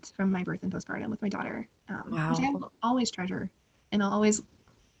different from my birth and postpartum with my daughter, which I will always treasure. And I'll always,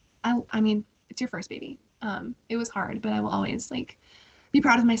 I mean, it's your first baby. It was hard, but I will always like be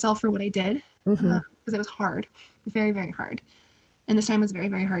proud of myself for what I did, because it was hard, very, very hard. And this time was very,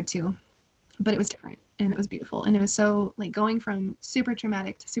 very hard too, but it was different and it was beautiful. And it was so like going from super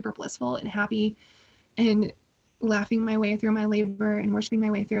traumatic to super blissful and happy, and laughing my way through my labor and worshiping my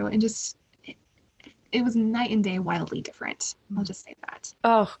way through, and just it was night and day, wildly different. I'll just say that.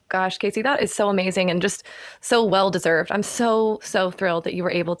 Oh gosh, Casey, that is so amazing and just so well deserved. I'm so thrilled that you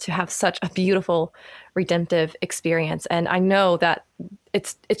were able to have such a beautiful redemptive experience. And I know that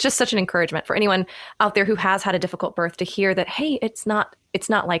it's just such an encouragement for anyone out there who has had a difficult birth to hear that, hey, it's not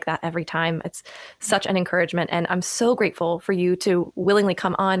like that every time. It's such an encouragement. And I'm so grateful for you to willingly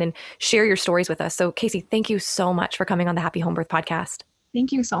come on and share your stories with us. So Casey, thank you so much for coming on the Happy Home Birth podcast.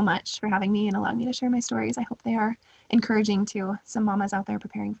 Thank you so much for having me and allowing me to share my stories. I hope they are encouraging to some mamas out there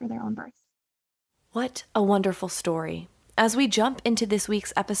preparing for their own births. What a wonderful story. As we jump into this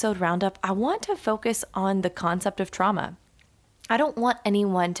week's episode roundup, I want to focus on the concept of trauma. I don't want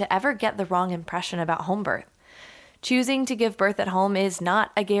anyone to ever get the wrong impression about home birth. Choosing to give birth at home is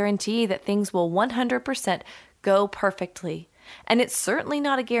not a guarantee that things will 100% go perfectly. And it's certainly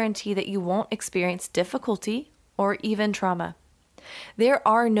not a guarantee that you won't experience difficulty or even trauma. There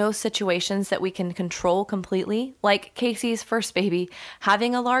are no situations that we can control completely, like Casey's first baby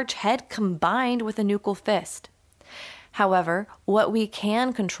having a large head combined with a nuchal fist. However, what we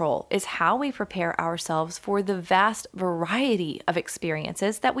can control is how we prepare ourselves for the vast variety of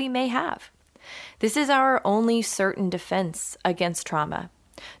experiences that we may have. This is our only certain defense against trauma.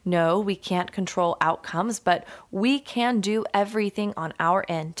 No, we can't control outcomes, but we can do everything on our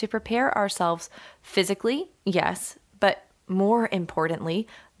end to prepare ourselves physically, yes, but more importantly,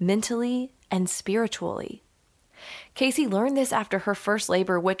 mentally and spiritually. Casey learned this after her first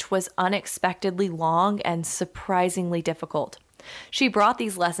labor, which was unexpectedly long and surprisingly difficult. She brought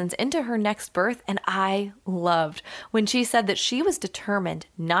these lessons into her next birth, and I loved when she said that she was determined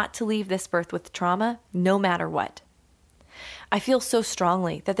not to leave this birth with trauma, no matter what. I feel so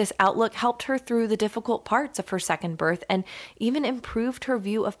strongly that this outlook helped her through the difficult parts of her second birth and even improved her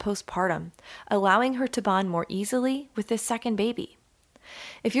view of postpartum, allowing her to bond more easily with this second baby.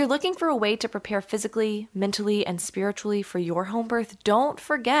 If you're looking for a way to prepare physically, mentally, and spiritually for your home birth, don't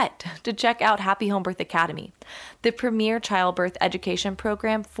forget to check out Happy Home Birth Academy, the premier childbirth education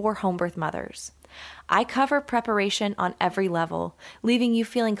program for home birth mothers. I cover preparation on every level, leaving you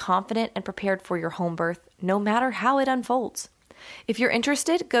feeling confident and prepared for your home birth, no matter how it unfolds. If you're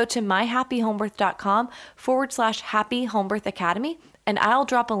interested, go to myhappyhomebirth.com/Happy Home Birth Academy, and I'll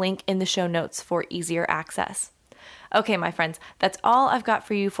drop a link in the show notes for easier access. Okay, my friends, that's all I've got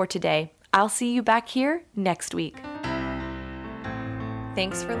for you for today. I'll see you back here next week.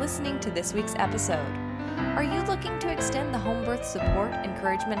 Thanks for listening to this week's episode. Are you looking to extend the home birth support,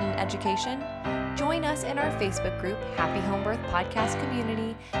 encouragement, and education? Join us in our Facebook group, Happy Home Birth Podcast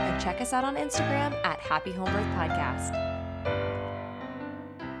Community, and check us out on Instagram at Happy Home Birth Podcast.